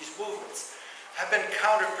instances, these movements have been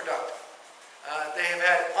counterproductive. They have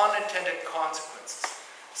had unintended consequences.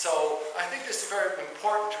 So I think this is very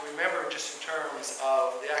important to remember just in terms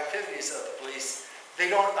of the activities of the police. They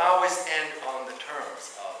don't always end on the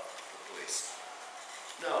terms of the police.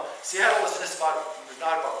 No, Seattle was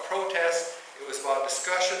not about protest. It was about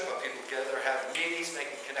discussion, about people together having meetings,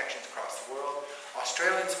 making connections across the world.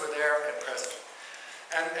 Australians were there and present.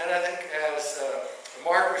 And I think as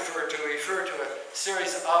Mark referred to, he referred to a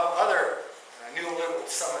series of other neoliberal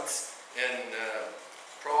summits in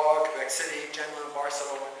Prague, Quebec City, Genoa,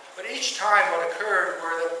 Barcelona. But each time what occurred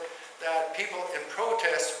were that people in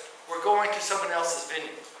protest were going to someone else's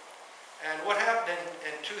venue. And what happened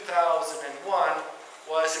in 2001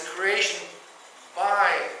 was the creation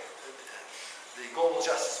by the global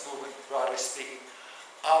justice movement, broadly speaking,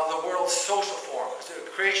 of the World Social Forum. It was the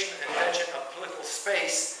creation and invention of political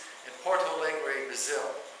space in Porto Alegre, Brazil.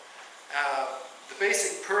 The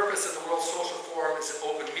basic purpose of the World Social Forum is an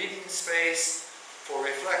open meeting space for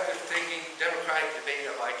reflective thinking, democratic debate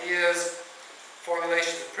of ideas,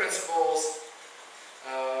 formulation of principles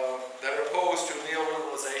that are opposed to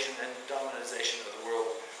neoliberalization and dominization of the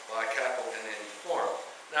world by capital in any form.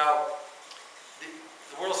 Now,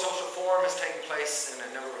 the World Social Forum has taken place in a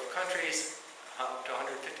number of countries. Up to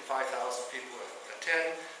 155,000 people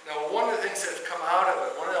attend. Now, one of the things that have come out of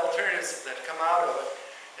it, one of the alternatives that have come out of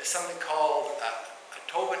it, is something called a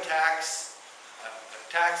Tobin tax, a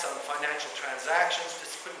tax on financial transactions,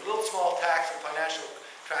 just put a little small tax on financial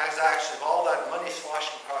transactions of all that money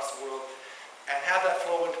sloshing across the world, and have that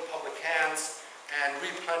flow into public hands and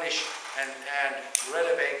replenish and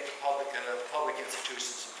renovate the public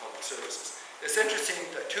institutions and public services. It's interesting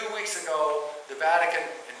that 2 weeks ago, the Vatican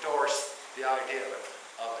endorsed the idea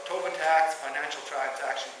of a Tobin tax, financial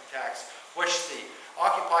transaction tax, which the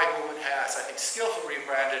Occupy movement has, I think, skillfully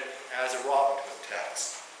rebranded as a Robin Hood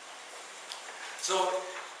tax. So,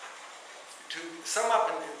 to sum up,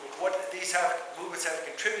 what these movements have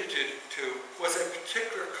contributed to was a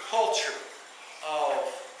particular culture of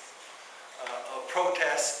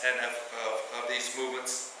protests and of these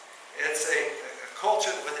movements. It's a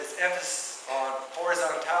culture with its emphasis on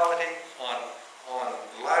horizontality, on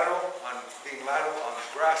being lateral, on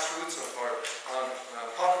grassroots, on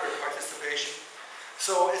popular participation.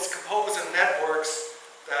 So it's composed of networks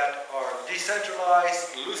that are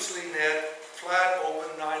decentralized, loosely knit, flat, open,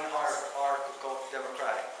 non-hierarchical,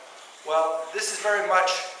 democratic. Well, this is very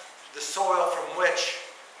much the soil from which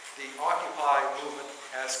the Occupy movement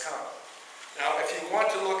has come. Now, if you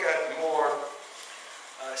want to look at more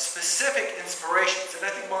specific inspirations, and I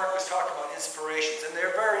think Mark was talking about inspirations, and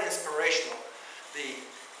they're very inspirational. The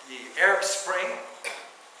Arab Spring,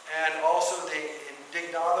 and also the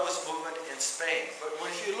Indignados movement in Spain. But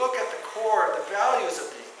if you look at the core, the values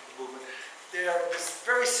of the movement, they are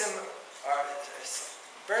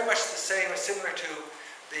very much the same or similar to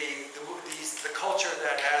the culture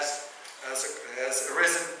that has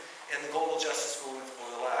arisen in the global justice movement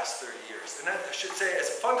over the last 30 years. And I should say, as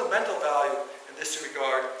a fundamental value in this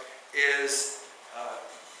regard, is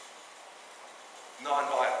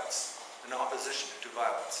nonviolence. An opposition to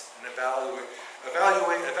violence, an evaluation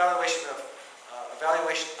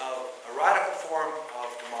of a radical form of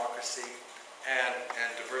democracy and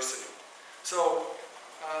diversity. So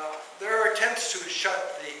there are attempts to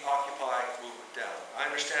shut the Occupy movement down. I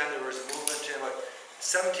understand there was a movement, but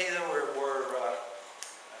 17 of them were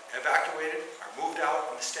evacuated or moved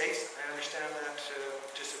out in the States. I understand that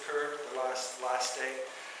just occurred the last day.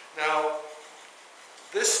 Now,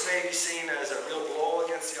 this may be seen as a real blow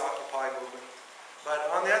against the Occupy movement,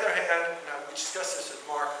 but on the other hand, and we discussed this with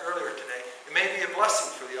Mark earlier today, it may be a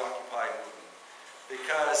blessing for the Occupy movement,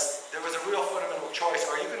 because there was a real fundamental choice.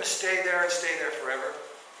 Are you going to stay there and stay there forever,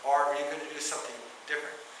 or are you going to do something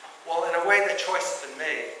different? Well, in a way, that choice has been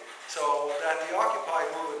made, so that the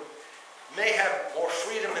Occupy movement may have more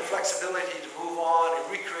freedom and flexibility to move on and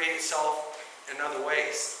recreate itself in other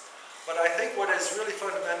ways. But I think what is really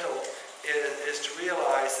fundamental is to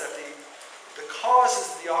realize that the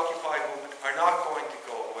causes of the Occupy movement are not going to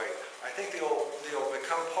go away. I think they'll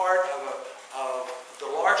become part of the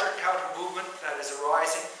larger counter-movement that is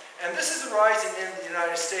arising. And this is arising in the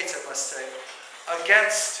United States, I must say,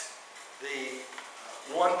 against the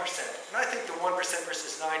 1%. And I think the 1%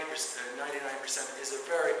 versus 99% is a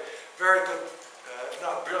very, very good, if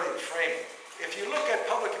not brilliant framing. If you look at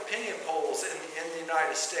public opinion polls in the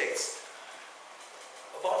United States,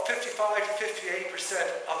 about 55 to 58%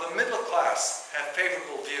 of the middle class have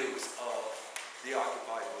favorable views of the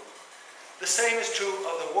Occupy movement. The same is true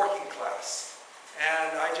of the working class.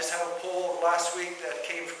 And I just have a poll last week that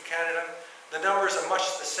came from Canada. The numbers are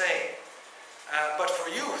much the same. But for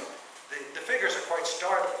youth, the figures are quite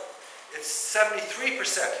startling. It's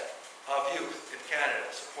 73% of youth in Canada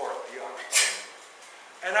support the Occupy movement.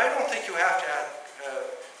 And I don't think you have to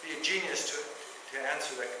be a genius to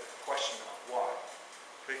answer the question of why.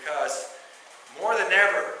 Because more than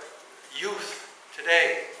ever, youth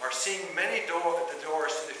today are seeing many the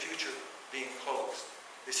doors to the future being closed.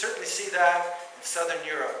 They certainly see that in Southern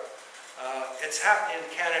Europe. It's happening in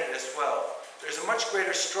Canada as well. There's a much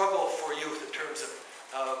greater struggle for youth in terms of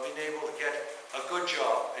being able to get a good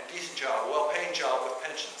job, a decent job, a well-paying job with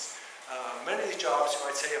pensions. Many of these jobs, you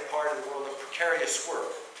might say, are part of the world of precarious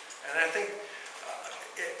work. And I think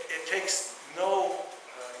it takes no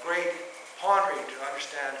great pondering to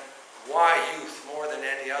understand why youth, more than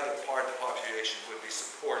any other part of the population, would be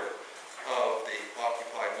supportive of the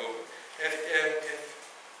Occupy movement.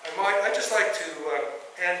 I'd just like to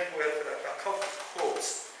end with a couple of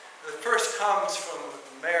quotes. The first comes from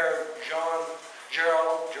Mayor Gerard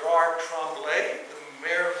Tremblay, the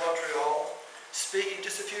Mayor of Montreal, speaking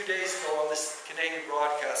just a few days ago on this Canadian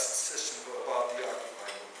broadcast system about the Occupy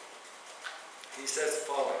movement. He says the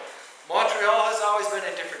following: Montreal has always been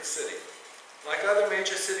a different city. Like other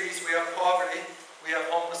major cities, we have poverty, we have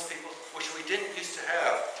homeless people, which we didn't used to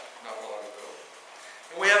have not long ago.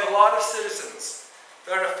 And we have a lot of citizens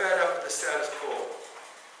that are fed up with the status quo.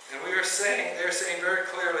 And they're saying very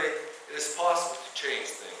clearly it is possible to change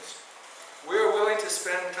things. We are willing to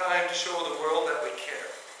spend time to show the world that we care.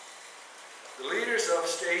 The leaders of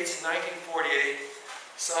states in 1948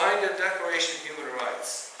 signed a Declaration of Human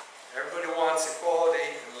Rights. Everybody wants equality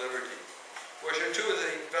and liberty, which are two of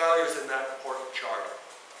the values in that important charter.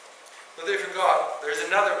 But they forgot there's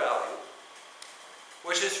another value,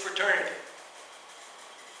 which is fraternity.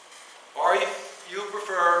 Or you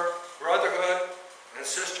prefer brotherhood and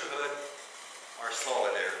sisterhood or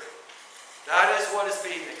solidarity. That is what is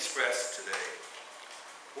being expressed today.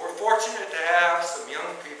 We're fortunate to have some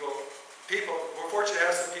young people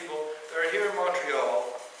that are here in Montreal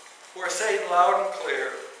who are saying loud and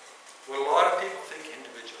clear what a lot of people think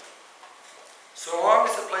individually. So long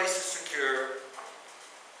as the place is secure,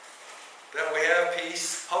 that we have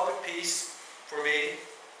peace, public peace for me,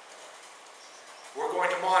 we're going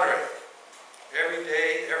to monitor it every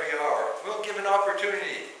day, every hour. We'll give an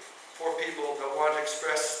opportunity for people that want to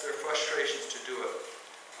express their frustrations to do it.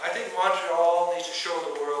 I think Montreal needs to show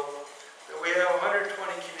the world that we have 120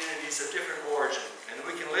 communities of different origin, and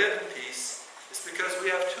we can live in peace. It's because we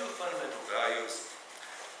have two fundamental values.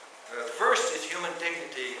 The first is human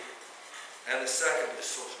dignity, and the second is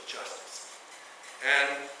social justice.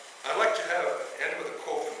 And I'd like to end with a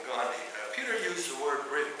quote from Gandhi. Peter used the word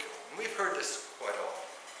ridicule, and we've heard this quite often.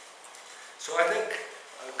 So I think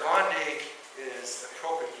Gandhi is an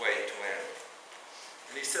appropriate way to end.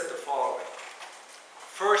 And he said the following: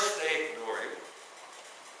 first they ignore you,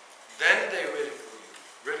 then they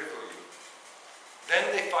ridicule you, then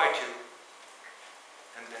they fight you,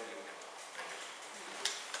 and then you win.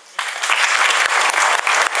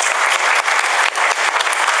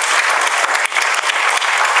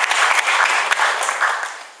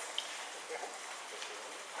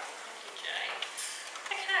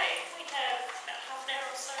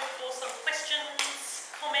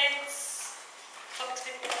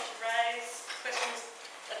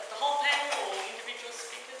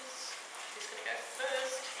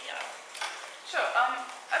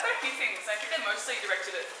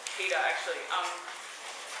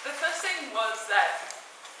 The first thing was that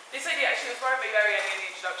this idea actually was brought up by Ariadne in the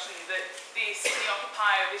introduction, that the Sydney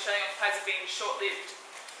Occupy or the Australian Occupies have been short-lived.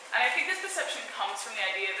 And I think this perception comes from the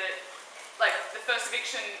idea that, like, the first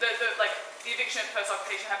eviction, the eviction of the first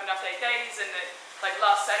occupation happened after 8 days, and that, like,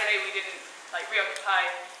 last Saturday we didn't, like, reoccupy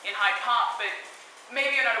in Hyde Park, but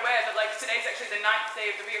maybe you're not aware that, like, today's actually the 9th day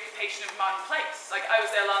of the reoccupation of Martin Place. Like, I was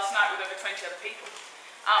there last night with over 20 other people.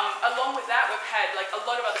 Along with that, we've had like a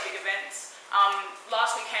lot of other big events.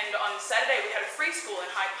 Last weekend on Saturday, we had a free school in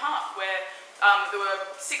Hyde Park where there were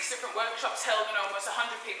 6 different workshops held and almost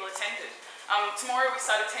 100 people attended. Tomorrow we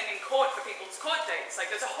start attending court for people's court dates.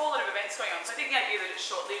 Like there's a whole lot of events going on. So I think the idea that it's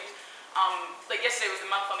short-lived, like yesterday was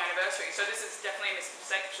the month-long anniversary, so this is definitely a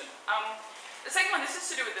misperception. The second one, this is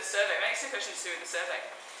to do with the survey. My next 2 questions to do with the survey.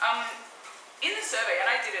 In the survey, and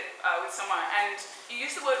I did it with someone, and you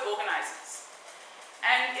use the word organisers.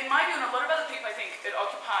 And in my view, and a lot of other people I think at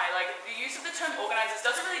Occupy, like the use of the term organisers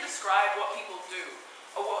doesn't really describe what people do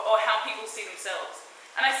or how people see themselves.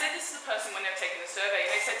 And I said this to the person when they were taking the survey,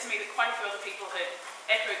 and they said to me that quite a few other people had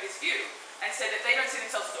echoed this view and said that they don't see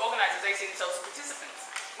themselves as organisers, they see themselves as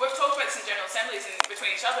participants. We've talked about some general assemblies in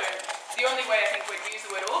between each other, and the only way I think we'd use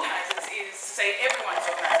the word organisers is to say everyone's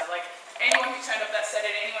organiser. Like anyone who turned up that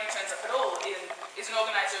Saturday, anyone who turns up at all is an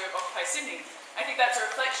organiser of Occupy Sydney. I think that's a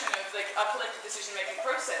reflection of like our collective decision-making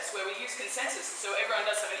process where we use consensus so everyone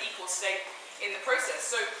does have an equal stake in the process.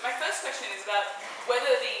 So my first question is about whether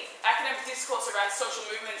the academic discourse around social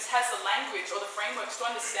movements has the language or the frameworks to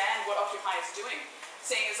understand what Occupy is doing.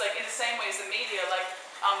 Seeing as like in the same way as the media, like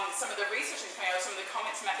some of the research is coming out, some of the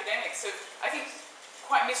comments from academics have, I think,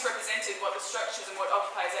 quite misrepresented what the structures and what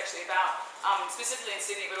Occupy is actually about, specifically in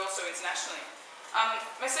Sydney but also internationally.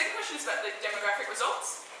 My second question is about the demographic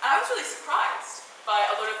results. And I was really surprised by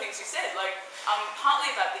a lot of things you said, like partly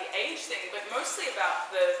about the age thing, but mostly about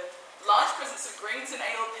the large presence of Greens and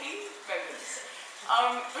ALP members,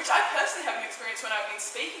 which I personally haven't experienced when I've been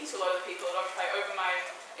speaking to a lot of the people at Occupy over my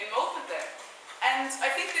involvement there. And I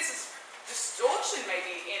think this is distortion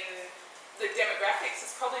maybe in the demographics.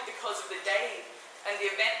 It's probably because of the day and the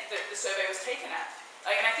event that the survey was taken at.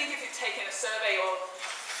 Like, and I think if you've taken a survey or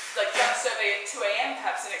like done a survey at 2 a.m.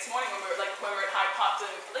 perhaps the next morning when we're at Hyde Park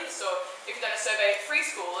dealing with police, or if you've done a survey at Free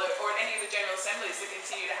School or at any of the general assemblies that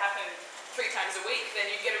continue to happen 3 times a week,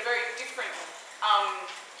 then you get a very different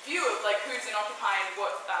view of like who's in Occupy and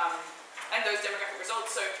what and those demographic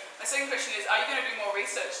results. So my second question is, are you going to do more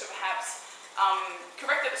research to perhaps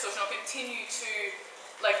correct that distortion or continue to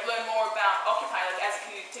like learn more about Occupy, like as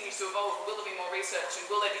it continues to evolve? Will there be more research and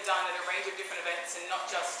will they be done at a range of different events and not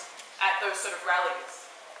just at those sort of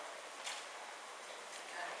rallies?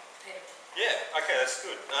 Yeah, okay, that's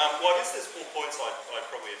good. Well, I guess there's 4 points I'd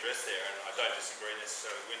probably address there, and I don't disagree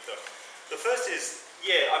necessarily with them. The first is,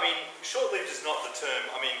 yeah, I mean, short-lived is not the term.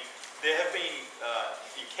 I mean, there have been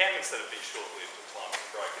encampments that have been short-lived at times and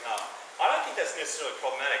broken up. I don't think that's necessarily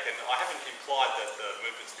problematic, and I haven't implied that the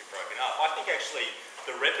movement's been broken up. I think actually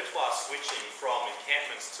the repertoire switching from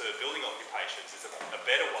encampments to building occupations is a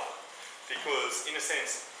better one, because in a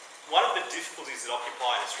sense, one of the difficulties that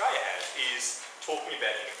Occupy in Australia has is talking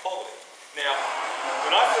about inequality. Now,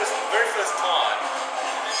 when I the very first time,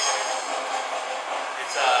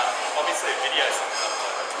 it's obviously a video something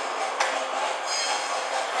uploaded.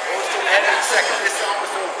 We'll still add in a second. This is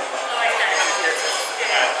almost over. The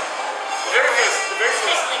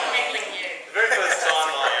very first time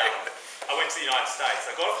I went to the United States,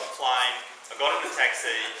 I got off the plane, I got in the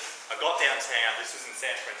taxi, I got downtown, this was in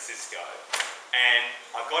San Francisco, and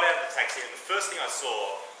I got out of the taxi and the first thing I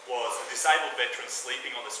saw was a disabled veteran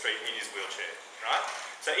sleeping on the street in his wheelchair, right?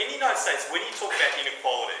 So in the United States, when you talk about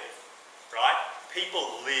inequality, right, people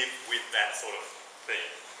live with that sort of thing.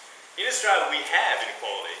 In Australia, we have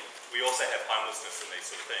inequality. We also have homelessness and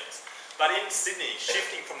these sort of things. But in Sydney,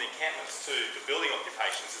 shifting from the encampments to the building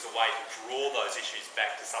occupations is a way to draw those issues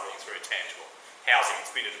back to something that's very tangible. Housing,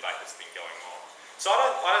 it's been a debate that's been going on. So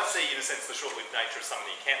I don't see, in a sense, the short-lived nature of some of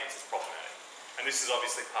the encampments as problematic. And this is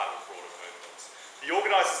obviously part of a broader movement. The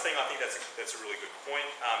organisers thing, I think that's a really good point.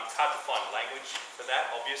 It's hard to find language for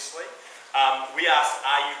that, obviously. We asked,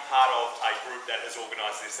 are you part of a group that has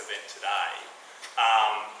organised this event today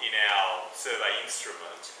in our survey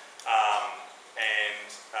instrument?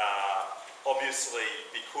 Obviously,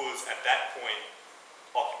 because at that point,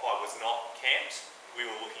 Occupy was not camped, we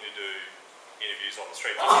were looking to do interviews on the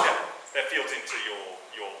street. I think that feeds into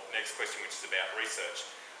your next question, which is about research.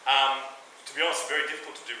 To be honest, it's very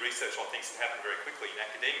difficult to do research on things that happen very quickly in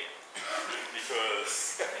academia,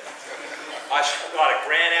 because I should write a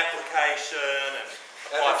grant application and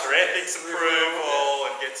apply for ethics approval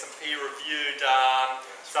and get some peer review done.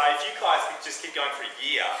 So if you guys could just keep going for a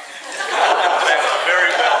year, that's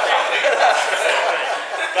very well done.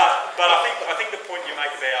 But I think the point you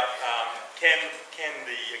make about can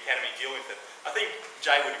the academy deal with it, I think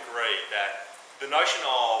Jay would agree that the notion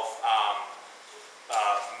of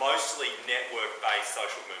mostly network-based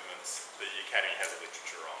social movements, the academy has a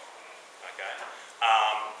literature on. Okay,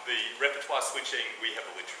 the repertoire switching, we have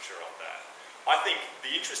a literature on that. I think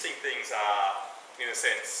the interesting things are, in a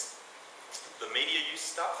sense, the media use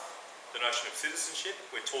stuff, the notion of citizenship,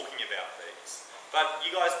 we're talking about these. But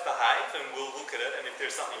you guys behave and we'll look at it, and if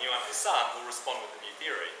there's something new under the sun, we'll respond with a new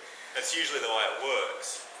theory. That's usually the way it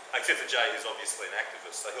works. Except for Jay, who's obviously an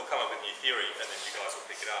activist, so he'll come up with new theory and then you guys will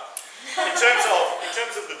pick it up. In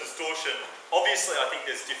terms of the distortion, obviously I think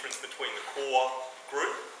there's difference between the core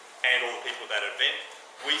group and all the people at that event.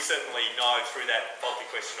 We certainly know through that faulty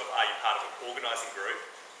question of are you part of an organising group,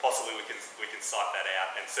 possibly we can cite that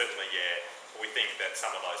out, and certainly, yeah, we think that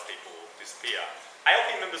some of those people will disappear.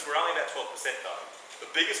 ALP members were only about 12% though.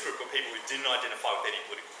 The biggest group were people who didn't identify with any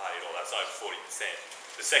political party at all, that's over 40%.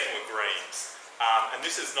 The second were Greens. And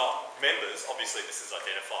this is not members, obviously this is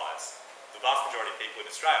identifiers. The vast majority of people in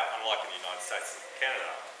Australia, unlike in the United States and Canada,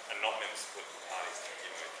 are not members of political parties to begin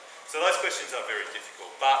with. So those questions are very difficult,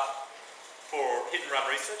 but for hit and run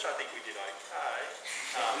research, I think we did okay.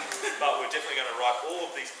 But we're definitely going to write all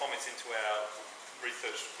of these comments into our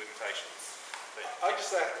research limitations. I'd just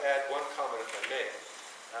like to add one comment, if I may.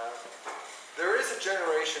 There is a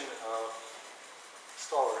generation of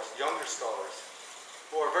scholars, younger scholars,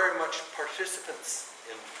 who are very much participants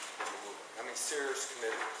in the movement. I mean, serious,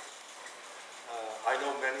 committed. I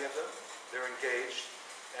know many of them. They're engaged.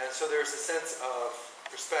 And so there's a sense of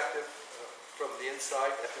perspective from the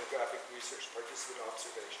inside, ethnographic research, participant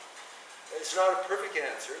observation. It's not a perfect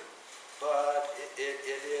answer, but it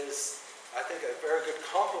is, I think, a very good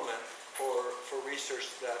complement for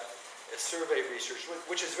research that is survey research,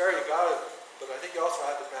 which is very valuable. But I think you also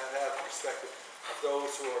have to have the perspective of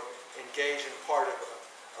those who are engaged and part of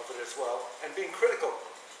it as well, and being critical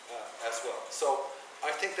as well. So I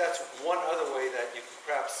think that's one other way that you could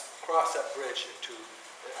perhaps cross that bridge into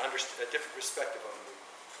a different perspective on the movement.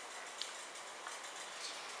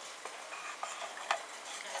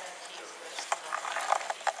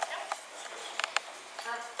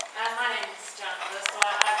 My name is Janet Lewis. Well,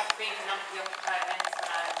 I've been to a number of the Occupy events, but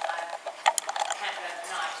I can't go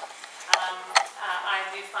tonight. I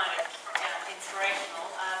do find it inspirational.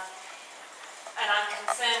 And I'm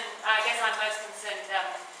concerned, I guess I'm most concerned,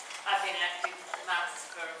 I've been an active Marxist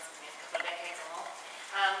for a couple of decades or more,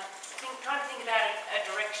 trying to think about a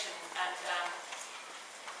direction and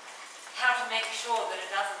how to make sure that it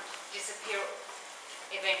doesn't disappear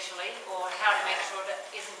eventually, or how to make sure that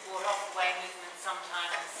it isn't brought off the way movements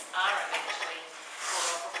sometimes are eventually brought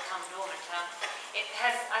off or become dormant. It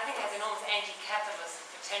has, I think, has enormous anti-capitalist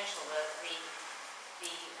potential. The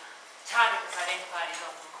target that's identified is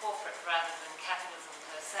often corporate rather than capitalism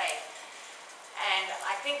per se. And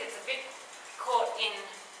I think it's a bit caught in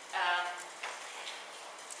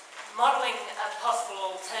modelling a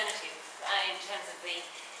possible alternative in terms of the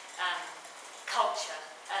culture,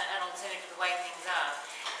 an alternative to the way things are,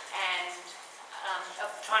 and of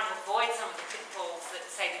trying to avoid some of the pitfalls that,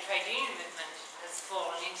 say, the trade union movement has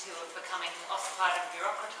fallen into of becoming ossified and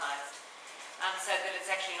bureaucratised, so that it's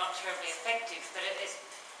actually not terribly effective. But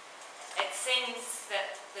it seems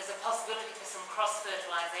that there's a possibility for some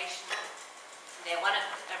cross-fertilisation there.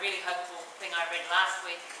 A really hopeful thing I read last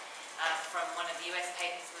week from one of the US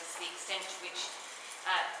papers was the extent to which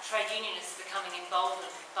trade unionists are becoming emboldened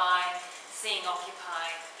by seeing Occupy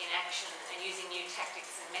in action and using new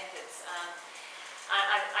tactics and methods.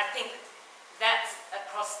 I think that's a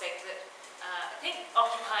prospect that I think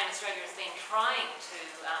Occupy in Australia has been trying to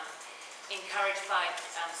encourage by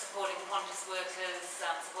supporting Qantas workers,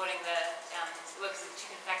 supporting the workers of the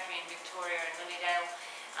chicken factory in Victoria and Lilydale,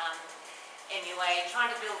 MUA,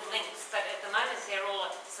 trying to build links, but at the moment they're all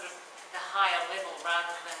at sort of the higher level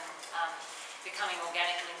rather than becoming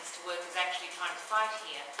organic links to workers actually trying to fight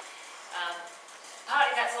here.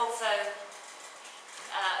 Partly that's also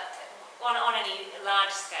on any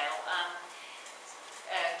large scale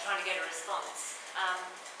trying to get a response.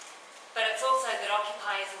 But it's also that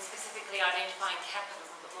Occupy isn't specifically identifying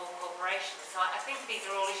capitalism but more corporations. So I think these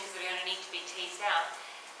are all issues that are going to need to be teased out.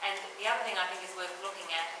 And the other thing I think is worth looking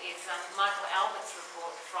at is Michael Albert's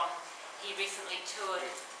report he recently toured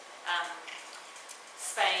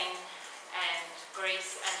Spain and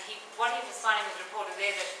Greece, and what he was finding was reported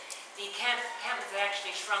there that the encampments had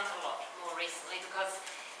actually shrunk a lot more recently because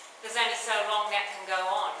there's only so long that can go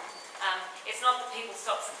on. It's not that people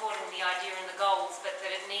stopped supporting the idea and the goals, but that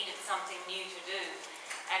it needed something new to do.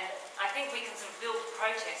 And I think we can sort of build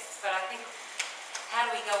protests, but I think how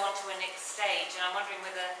do we go on to a next stage? And I'm wondering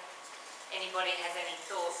whether anybody has any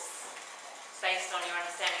thoughts based on your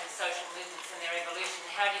understanding of social movements and their evolution.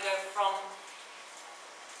 How do you go from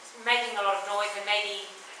making a lot of noise and maybe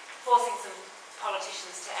forcing some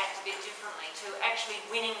politicians to act a bit differently to actually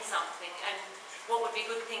winning something? And what would be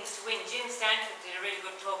good things to win? Jim Stanford did a really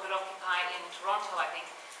good talk at Occupy in Toronto, I think,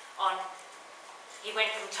 on he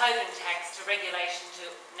went from Tobin tax to regulation to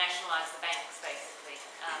nationalise the banks, basically.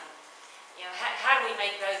 You know, how do we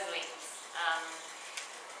make those links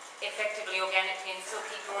effectively, organically, and still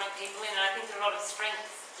keep drawing people in? And I think there are a lot of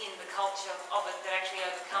strengths in the culture of it that actually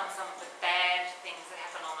overcome some of the bad things that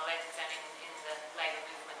happen on the left and in the labour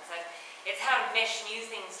movement. So it's how to mesh new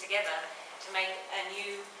things together to make a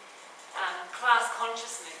new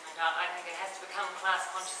class-conscious movement. I think it has to become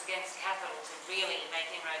class-conscious against capital to really make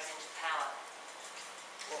inroads into power.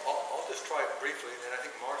 Well, I'll just try it briefly, and then I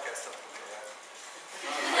think Mark has something to add.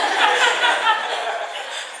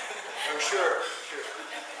 I'm sure.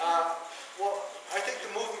 Well, I think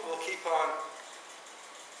the movement will keep on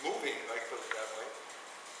moving, if I can put it that way.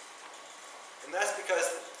 And that's because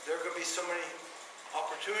there are going to be so many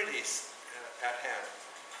opportunities at hand.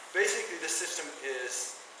 Basically, the system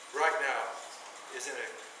is, right now, is in a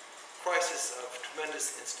crisis of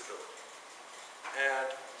tremendous instability. And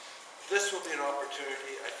this will be an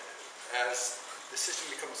opportunity as the system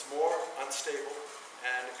becomes more unstable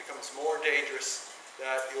and it becomes more dangerous,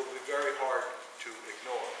 that it will be very hard to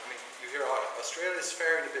ignore. I mean, you hear Australia is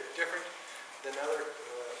faring a bit different than other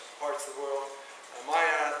parts of the world. My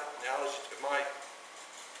analogy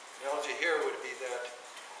here would be that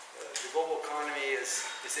the global economy is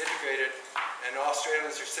integrated, and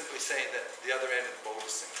Australians are simply saying that the other end of the boat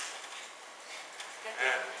is sinking.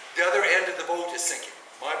 And the other end of the boat is sinking.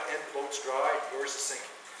 My end of the boat's dry, yours is sinking.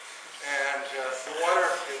 And the water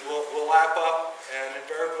will lap up, and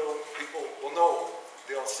invariably people will know,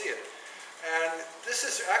 they'll see it. And this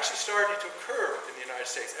is actually starting to occur in the United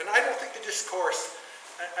States. And I don't think the discourse,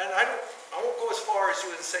 and I won't go as far as you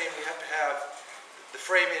in saying we have to have the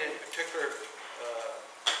framing in a particular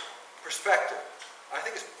perspective. I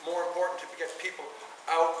think it's more important to get people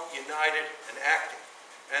out, united, and acting.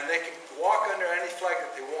 And they can walk under any flag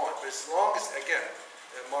that they want. But as long as, again,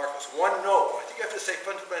 Marcus, one no. I think you have to say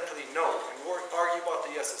fundamentally no, and we'll argue about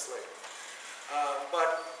the yeses later.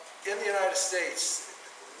 But in the United States,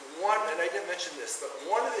 and I didn't mention this, but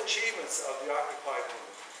one of the achievements of the Occupy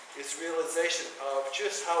movement is realization of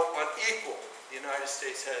just how unequal the United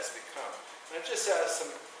States has become. And it just has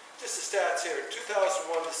the stats here. In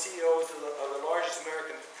 2001, the CEOs of the largest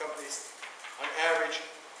American companies, on average,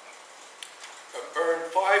 earned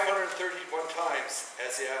 531 times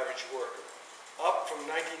as the average worker, up from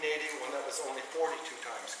 1980 when that was only 42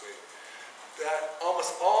 times greater. That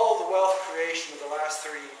almost all the wealth creation of the last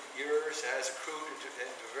 30 years has accrued into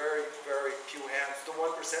very, very few hands. The 1%,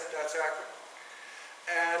 that's accurate.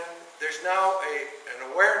 And there's now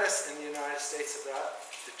an awareness in the United States of that.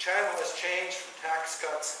 The channel has changed from tax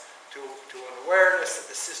cuts to an awareness that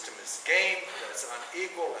the system is gamed, that it's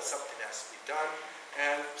unequal, that something has to be done.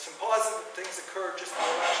 And some positive things occurred just in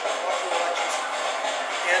the popular elections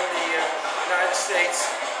in the United States.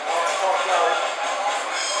 I'll talk about it.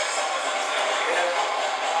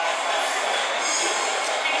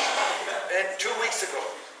 And 2 weeks ago,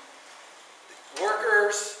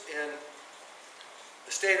 workers in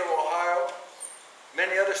the state of Ohio,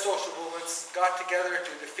 many other social movements got together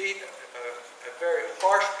to defeat a very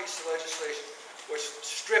harsh piece of legislation which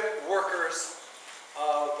stripped workers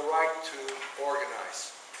of the right to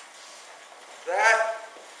organize. That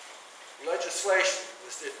legislation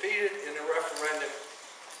was defeated in a referendum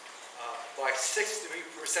by 63%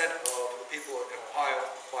 of the people in Ohio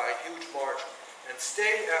by a huge margin. And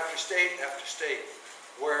state after state after state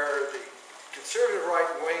where the conservative right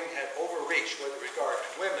wing had overreached with regard to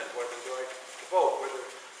women, whether the right to vote, whether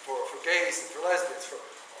for gays and for lesbians, for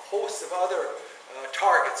a host of other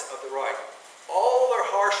targets of the right. All their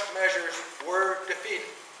harsh measures were defeated.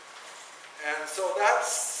 And so that's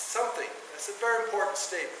something. That's a very important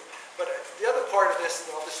statement. But the other part of this,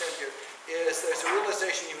 and I'll just end here, is there's a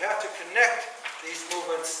realization you have to connect these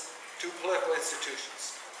movements to political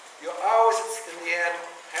institutions. You always, in the end,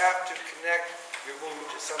 have to connect your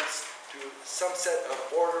movement to some set of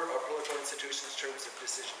order or political institutions in terms of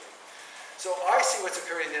decision making. So I see what's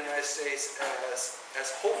occurring in the United States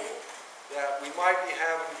as hopeful that we might be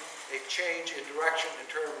having a change in direction in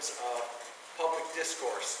terms of public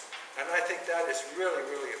discourse. And I think that is really,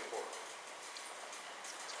 really important.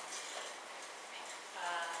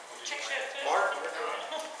 Mark?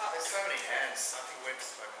 There's so many hands. I think we've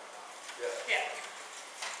spoken about it.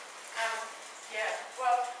 Yeah.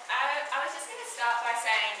 Well, I was just going to start by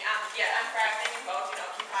saying, I've been involved in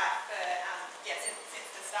Occupy for, since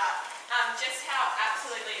the start. Just how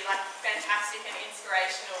absolutely fantastic and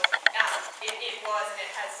inspirational it was and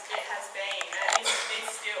it has been and is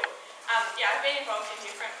still. I've been involved in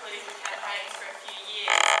different political campaigns for a few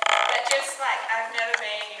years, but just I've never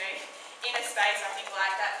been, in a space, I think,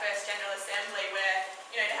 like that first General Assembly where,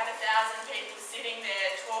 you know, to have 1,000 people sitting there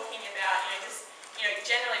talking about, you know, just, you know,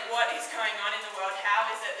 generally what is going on in the world, how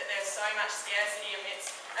is it that there's so much scarcity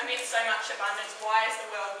amidst so much abundance, why is the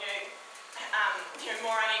world, you know,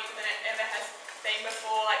 more unequal than it ever has been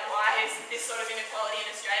before, like why is this sort of inequality in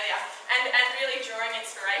Australia, and really drawing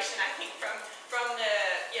inspiration, I think, from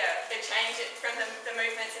the change, from the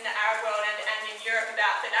movements in the Arab world and in Europe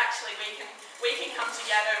about that actually we can come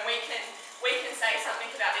together and we can say something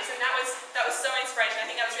about this, and that was so inspirational. I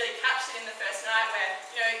think that was really captured in the first night where,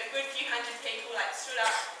 you know, a good few hundred people like stood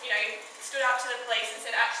up to the police and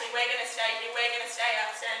said, actually we're going to stay here, we're going to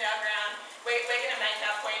stand our ground, we're going to make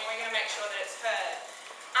our point, we're going to make sure that it's heard.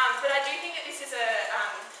 But I do think that this is a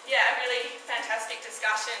really fantastic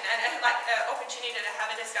discussion and like an opportunity to have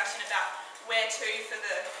a discussion about where to for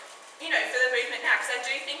the movement now, because I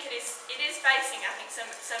do think it is facing, I think,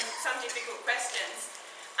 some difficult questions.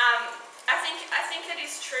 I think it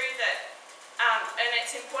is true that, and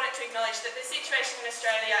it's important to acknowledge that the situation in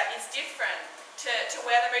Australia is different to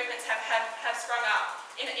where the movements have sprung up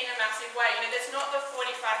in a massive way. You know, there's not the 45%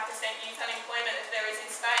 youth unemployment that there is in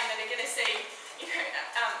Spain that are going to see, you know,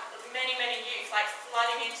 many youth like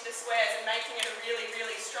flooding into the squares and making it a really,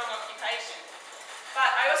 really strong occupation. But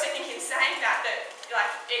I also think in saying that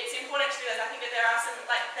like it's important to realize, I think that there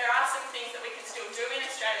are some things that we can still do in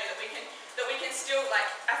Australia, that we can still, like,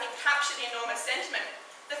 I think, capture the enormous sentiment.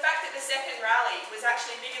 The fact that the second rally was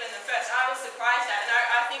actually bigger than the first, I was surprised at, and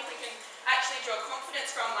I think we can actually draw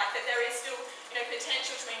confidence from, like, that there is still, you know,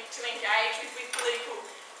 potential to engage with political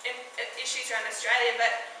issues around Australia.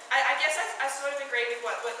 But I guess I sort of agree with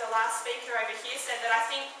what the last speaker over here said, that I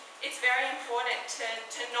think it's very important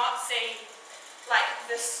to not see like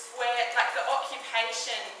the square, like the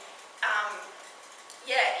occupation,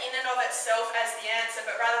 in and of itself as the answer,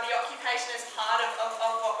 but rather the occupation as part of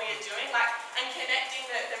what we are doing, like, and connecting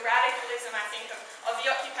the radicalism, I think, of the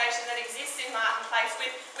occupation that exists in Martin Place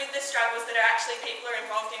with the struggles that are actually people are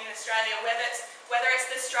involved in Australia, whether it's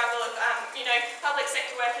the struggle of, you know, public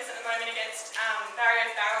sector workers at the moment against barrier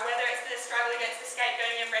of barrel, whether it's the struggle against the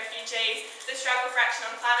scapegoating of refugees, the struggle for action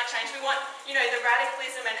on climate change. We want, you know, the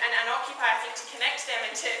radicalism and Occupy, I think, to connect them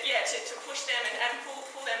and to push them and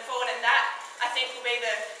pull them forward, and that, I think, will be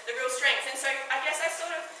the real strength. And so I guess I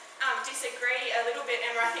sort of disagree a little bit,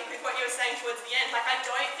 Emma, I think, with what you were saying towards the end. Like, I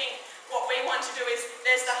don't think what we want to do is,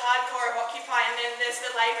 there's the hardcore of Occupy and then there's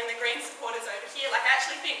the Labor and the Green supporters over here. Like, I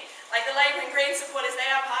actually think, like, the Labor and Green supporters,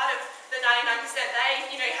 they are part of the 99%. They,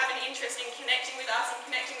 you know, have an interest in connecting with us and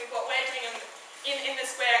connecting with what we're doing in the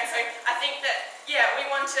square. And so I think that,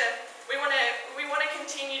 we want to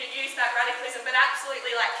continue to use that radicalism, but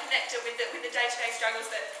absolutely, like, connect it with the day-to-day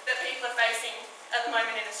struggles that people are facing at the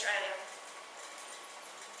moment in Australia.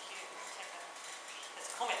 Thank you.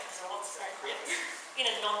 There's a comment, because I want to say in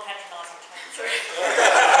a non-patronising tone. Sorry.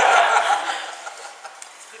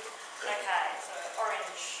 Okay, so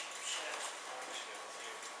orange shirt.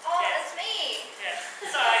 Oh, that's me. Yeah.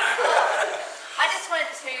 So I just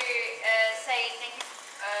wanted to say thank you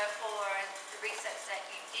for the research that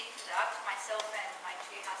you did conduct. Myself and my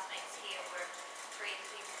two housemates here were three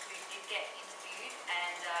people who did get interviewed,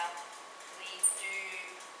 and we do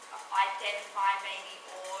identify maybe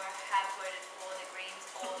or have voted for the Greens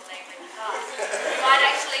or the Labor in the past. You might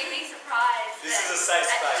actually be surprised This is a safe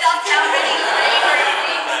space. just how many Labor and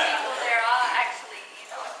Greens people there are actually in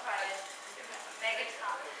Occupy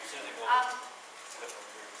Megaton.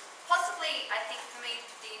 Possibly, I think for me,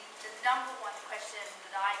 the number one question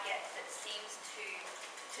that I get that seems to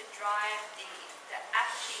drive the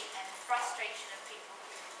apathy and frustration of people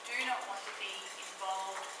who do not want to be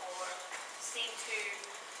involved or seem to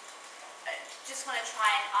just want to try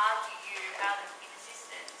and argue you out of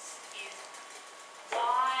existence is,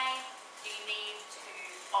 why do you need to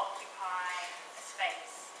occupy a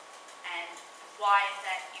space, and why is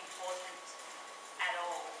that important at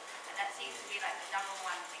all? And that seems to be like the number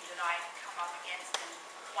one thing that I come up against, and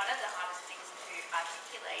one of the hardest things to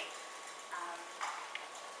articulate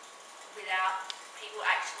without people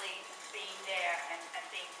actually being there and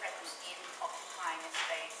being present in occupying a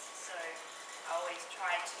space. So I always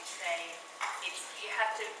try to say you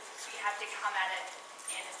have to come at it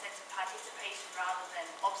in a sense of participation rather than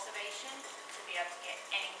observation to be able to get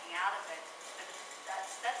anything out of it. But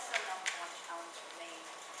that's the number one challenge for me.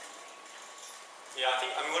 Yeah, I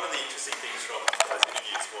mean, one of the interesting things from those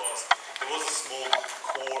interviews was there was a small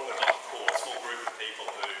group of people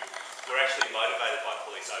who were actually motivated by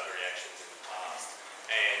police overreactions in the past,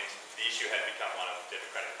 and the issue had become one of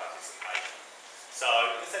democratic participation. So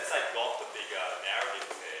in a sense, they've got the bigger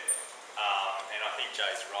narrative there, and I think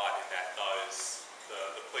Jay's right in that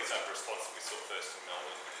the police over response that we saw first in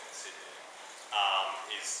Melbourne and in Sydney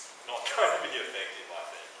is not going to be effective, I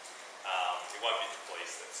think. It won't be the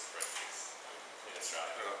police that suppress this in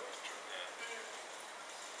Australia. Oh, that's true. Yeah.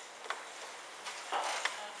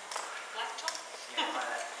 Blacktop? Yeah, hi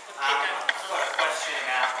there. I've got a question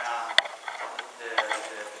about the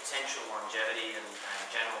potential longevity and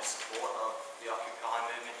general support of the Occupy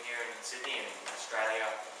movement here in Sydney and in Australia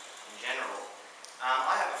in general.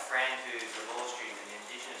 I have a friend who's a law student, an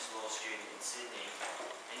Indigenous law student in Sydney,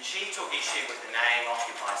 and she took issue with the name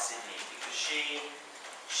Occupy Sydney because she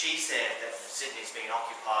said that Sydney's been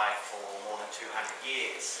occupied for more than 200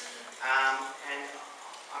 years. And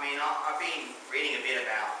I mean, I've been reading a bit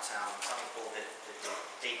about something called the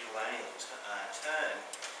decolonial term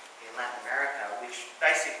in Latin America, which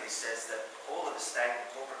basically says that all of the state and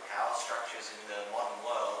corporate power structures in the modern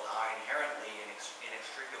world are inherently and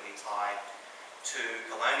inextricably tied to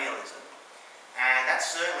colonialism. And that's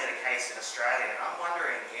certainly the case in Australia. And I'm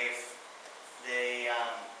wondering if the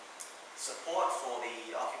support for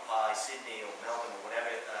the Occupy Sydney or Melbourne or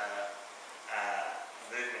whatever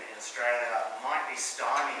movement in Australia might be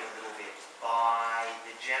stymied a little bit by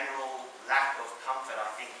the general lack of comfort, I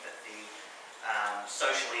think, that the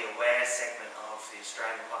socially aware segment of the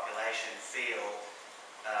Australian population feel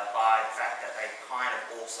by the fact that they kind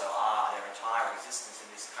of also are, their entire existence in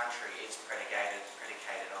this country is predicated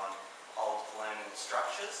on old colonial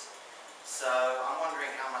structures. So I'm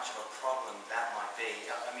wondering how much of a problem that might be.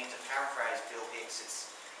 I mean, to paraphrase Bill Hicks,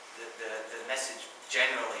 it's the message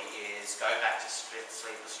generally is go back to sleep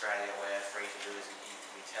Australia, where free to do as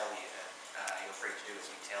we tell you. You're free to do as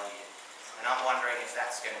we tell you. And I'm wondering if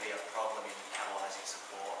that's going to be a problem in catalysing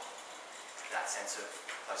support, that sense of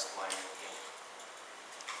post-colonial guilt.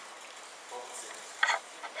 I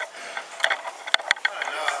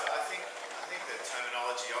don't know. I think the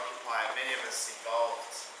terminology occupy, many of us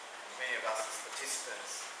involved, many of us as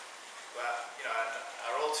participants, but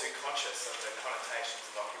are all too conscious of the connotations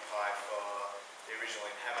of occupy for the original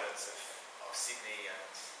inhabitants of Sydney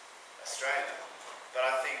and Australia. But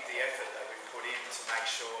I think the effort that we've put in to make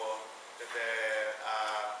sure that there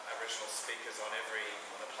are Aboriginal speakers on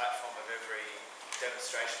the platform of every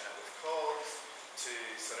demonstration that we've called, to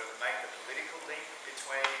sort of make the political link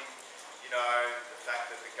between, the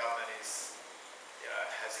fact that the government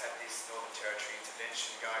has had this Northern Territory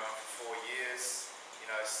intervention going on for 4 years,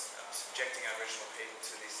 subjecting Aboriginal people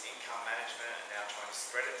to this income management and now trying to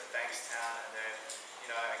spread it to Bankstown, and then,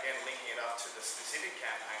 again linking it up to the specific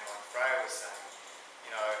campaign like Freya was saying.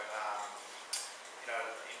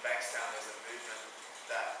 In Bankstown there's a movement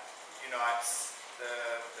that unites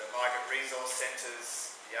the migrant resource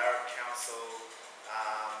centres, the Arab Council,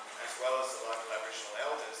 as well as the local Aboriginal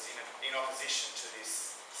elders in opposition to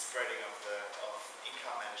this spreading of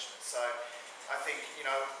income management. So I think,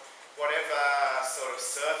 whatever sort of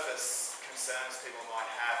surface concerns people might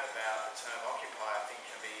have about the term occupy, I think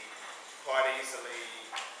can be quite easily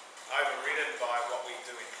overridden by what we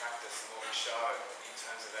do in practice and what we show in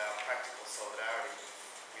terms of our practical solidarity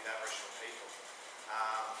with Aboriginal people.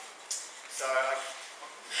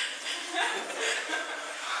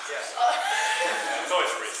 It's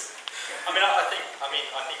always a risk. I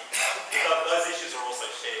think those issues are also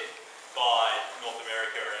shared by North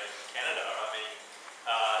America and Canada.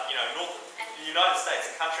 The United States,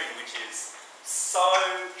 a country which is so,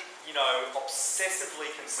 obsessively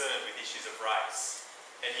concerned with issues of race,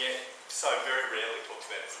 and yet so very rarely talks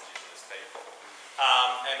about its Indigenous people.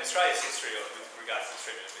 And Australia's history with regards to the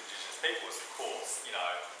treatment of Indigenous people is, of course,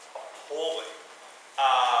 appalling.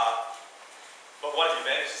 But one of the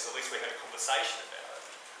advantages is at least we have a conversation about it.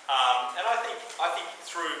 And I think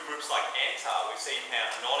through groups like ANTAR, we've seen how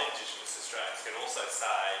non-Indigenous Australians can also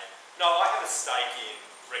say, no, I have a stake in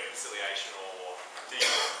reconciliation or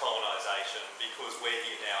decolonisation because we're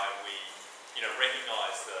here now and we,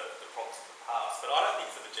 recognise the problems of the past. But I don't think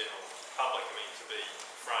for the general public, to be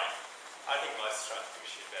frank, I think most Australians give a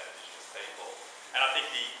shit about Indigenous people. And I think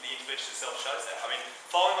the intervention itself shows that.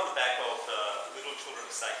 Following on the back of the Little Children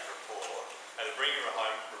of Sacred report and the Bring Your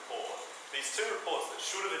Home report, these two reports that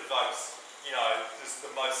should have invoked,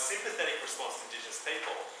 the most sympathetic response to Indigenous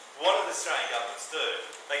people, what do the Australian governments do?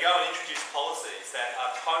 They go and introduce policies that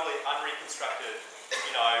are totally unreconstructed,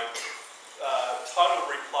 total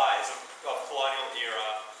replays of colonial era,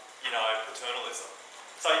 paternalism.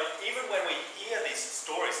 So even when we hear these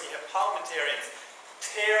stories, you have parliamentarians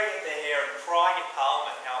tearing at their hair and crying in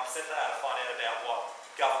Parliament how upset they are to find out about what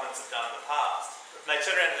governments have done in the past. And they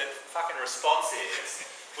turn around and their fucking response is,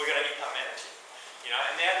 we're going to income manage you.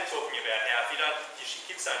 And now they're talking about how if your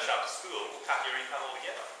kids don't show up to school, we'll cut your income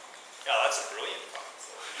altogether. Yeah, that's a brilliant fucking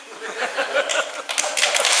story.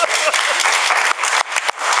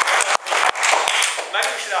 Maybe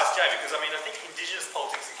we should ask Jay, because I mean, I think Indigenous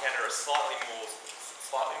politics in Canada are slightly more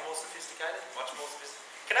sophisticated, much more sophisticated.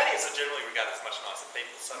 Canadians are generally regarded as much nicer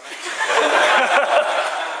people, so maybe.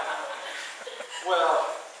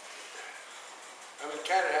 Well, I mean,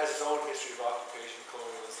 Canada has its own history of occupation,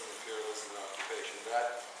 colonialism, imperialism, and occupation.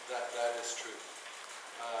 That is true.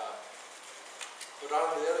 But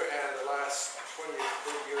on the other hand, the last 20 or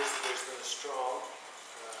 30 years, there's been a strong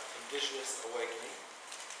Indigenous awakening.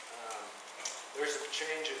 There's a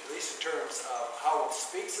change, at least in terms of how one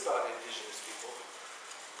speaks about Indigenous people,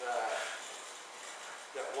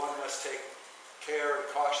 that one must take care and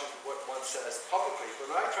caution what one says publicly.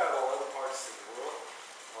 When I travel other parts of the world,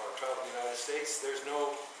 or travel in the United States, there's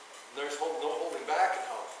no holding back in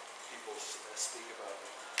how people speak about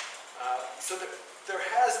them. So there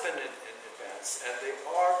has been an advance, and they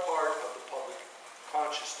are part of the public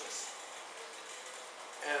consciousness.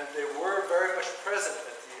 And they were very much present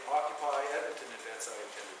at the Occupy Edmonton events I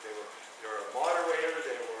attended. They were a moderator.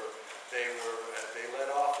 They led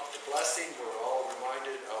off with the blessing. We're all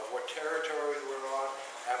reminded of what territory we're on.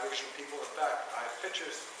 Aboriginal people. In fact, I have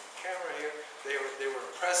pictures of the camera here. They were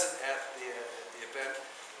present at the event.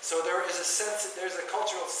 So there is a sense. There's a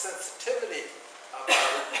cultural sensitivity about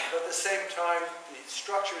it, but at the same time, the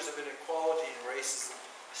structures of inequality and racism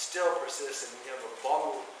still persist, and we have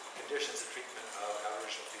abominable conditions of treatment of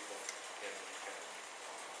Aboriginal people in Canada.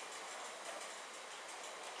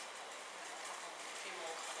 A few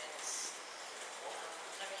more comments.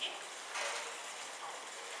 Over here.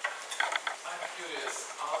 I'm curious,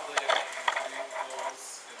 are there concrete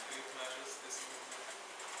goals, concrete measures this movement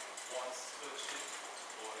wants to achieve,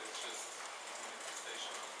 or is just a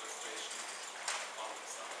manifestation of frustration on the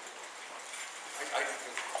side?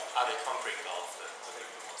 Are there concrete goals that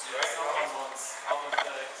movement wants to achieve? Someone wants carbon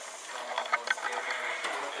tax, someone wants data.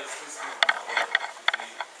 What does this movement want to be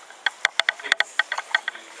fixed,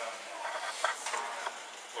 to be done?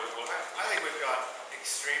 I think we've got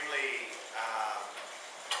extremely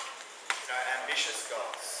ambitious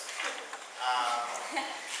goals.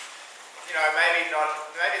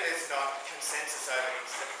 Maybe there's not consensus over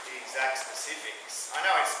the exact specifics. I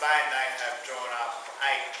know in Spain they have drawn up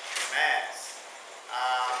 8 demands.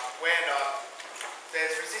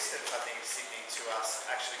 There's resistance, I think, in Sydney to us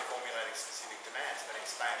actually formulating specific demands, but in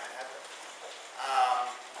Spain they have them.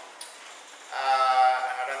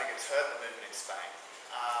 And I don't think it's hurt the movement in Spain.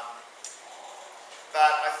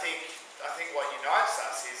 But I think what unites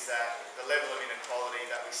us is that the level of inequality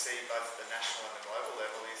that we see both at the national and the global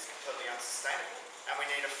level is completely unsustainable. And we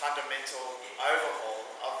need a fundamental overhaul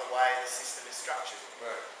of the way the system is structured.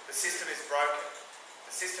 Right. The system is broken.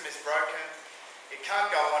 The system is broken. It can't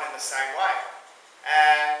go on in the same way.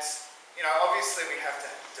 And, obviously we have to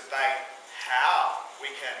debate how we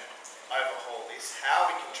can overhaul this, how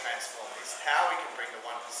we can transform this, how we can bring the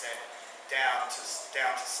 1% down to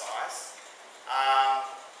size. I've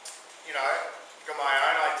got my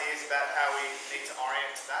own ideas about how we need to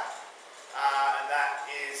orient to that. And that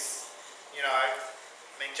is,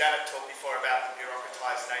 Janet talked before about the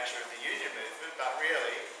bureaucratised nature of the union movement, but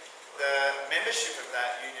really the membership of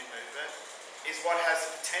that union movement is what has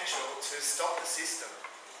the potential to stop the system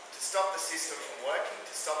from working,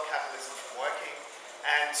 to stop capitalism from working,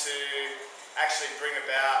 and to actually bring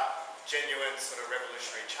about genuine sort of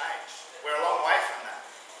revolutionary change. We're a long way from that.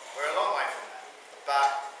 But,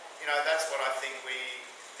 that's what I think we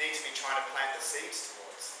need to be trying to plant the seeds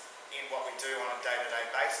towards in what we do on a day-to-day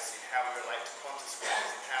basis, in how we relate to Qantas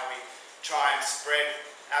workers, in how we try and spread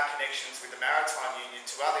our connections with the Maritime Union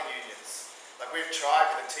to other unions. Like we've tried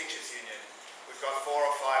with the Teachers Union. We've got 4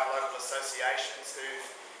 or 5 local associations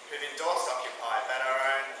who've endorsed Occupy, but our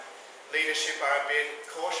own leadership are a bit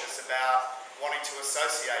cautious about wanting to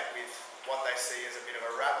associate with what they see as a bit of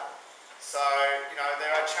a rabble. So,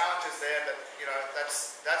 there are challenges there, but,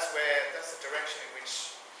 that's the direction in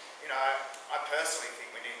which, I personally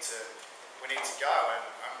think we need to go, and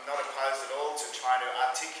I'm not opposed at all to trying to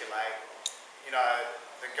articulate,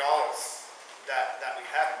 the goals that we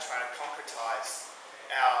have and trying to concretise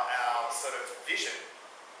our sort of vision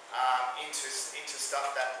into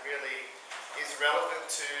stuff that really is relevant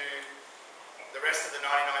to the rest of the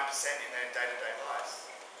 99% in their day-to-day lives.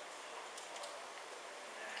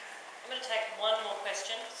 I'm going to take one more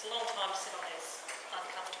question. It's a long time to sit on these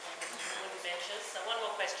uncomfortable wooden benches. So one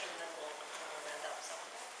more question and then we'll round up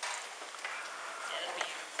something. Yeah, that'll be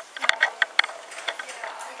you.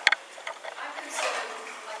 I'm concerned,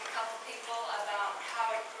 like a couple of people, about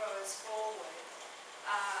how it grows forward.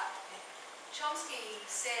 Chomsky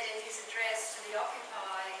said in his address to the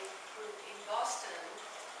Occupy group in Boston,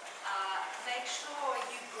 make sure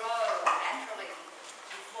you grow naturally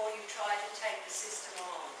before you try to take the system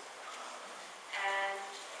on. And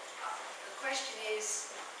the question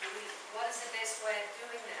is, what is the best way of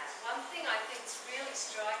doing that? One thing I think is really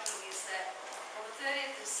striking is that on the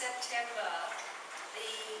 30th of September,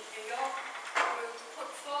 the New York group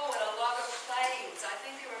put forward a lot of claims. I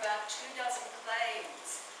think there were about 24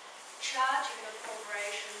 claims charging the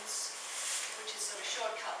corporations, which is sort of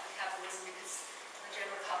shortcut for capitalism because the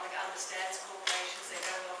general public understands corporations. They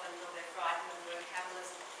don't often know they're frightened of the word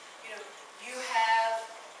capitalism. You know, you have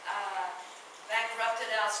bankrupted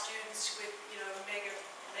our students with, you know, mega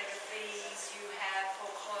fees. You have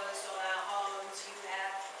foreclosed on our homes. You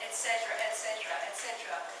have, etc., etc., etc.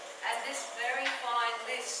 And this very fine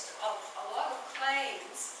list of a lot of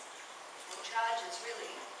claims or charges, really,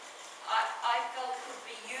 I felt could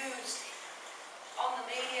be used on the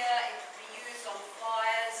media. It could be used on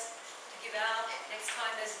flyers to give out next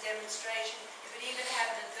time there's a demonstration. You could even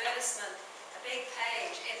have an advertisement, a big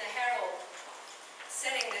page in the Herald,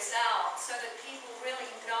 setting this out so that people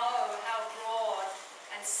really know how broad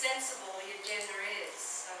and sensible the agenda is.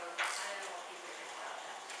 So I don't know what people think about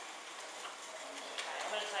that. Okay, I'm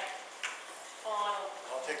going to take final.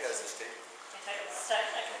 I'll take that as a statement. You take it as a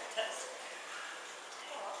statement. Okay, tell us.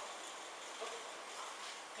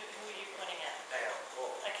 Who are you pointing at? Damn,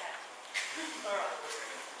 cool. Okay. All right.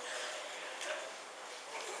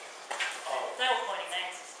 They were pointing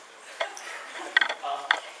names.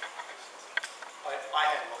 I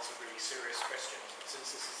had lots of really serious questions, but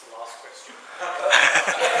since this is the last question, We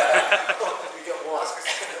got one.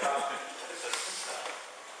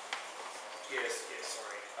 yes,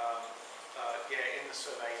 sorry. In the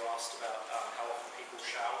survey you asked about how often people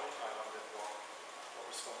showered. I wondered what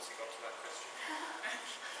response you got to that question.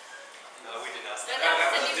 No, we didn't ask So that.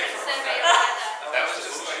 that was a different survey altogether. That was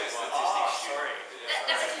just like a statistics Sorry.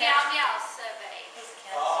 That was a Meow Meow survey.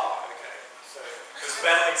 Okay. So, It was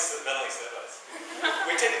battling surveys.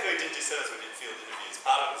 We technically didn't do surveys, we did field interviews.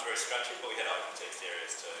 Part of it was very structured, but we had open text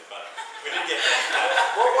areas too. But we didn't get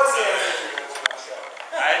that. What was the answer to you when I showered?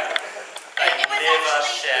 It was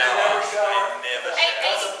actually Never shower. Never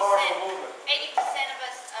That's a powerful movement. 80% of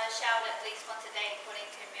us showered at least once a day, according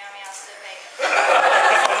to Meow Meow survey.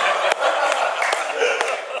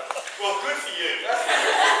 Well, good for you.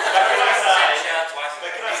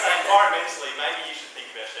 But can I say, environmentally, maybe you should think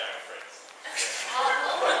about showering friends. All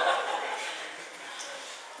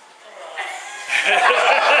right.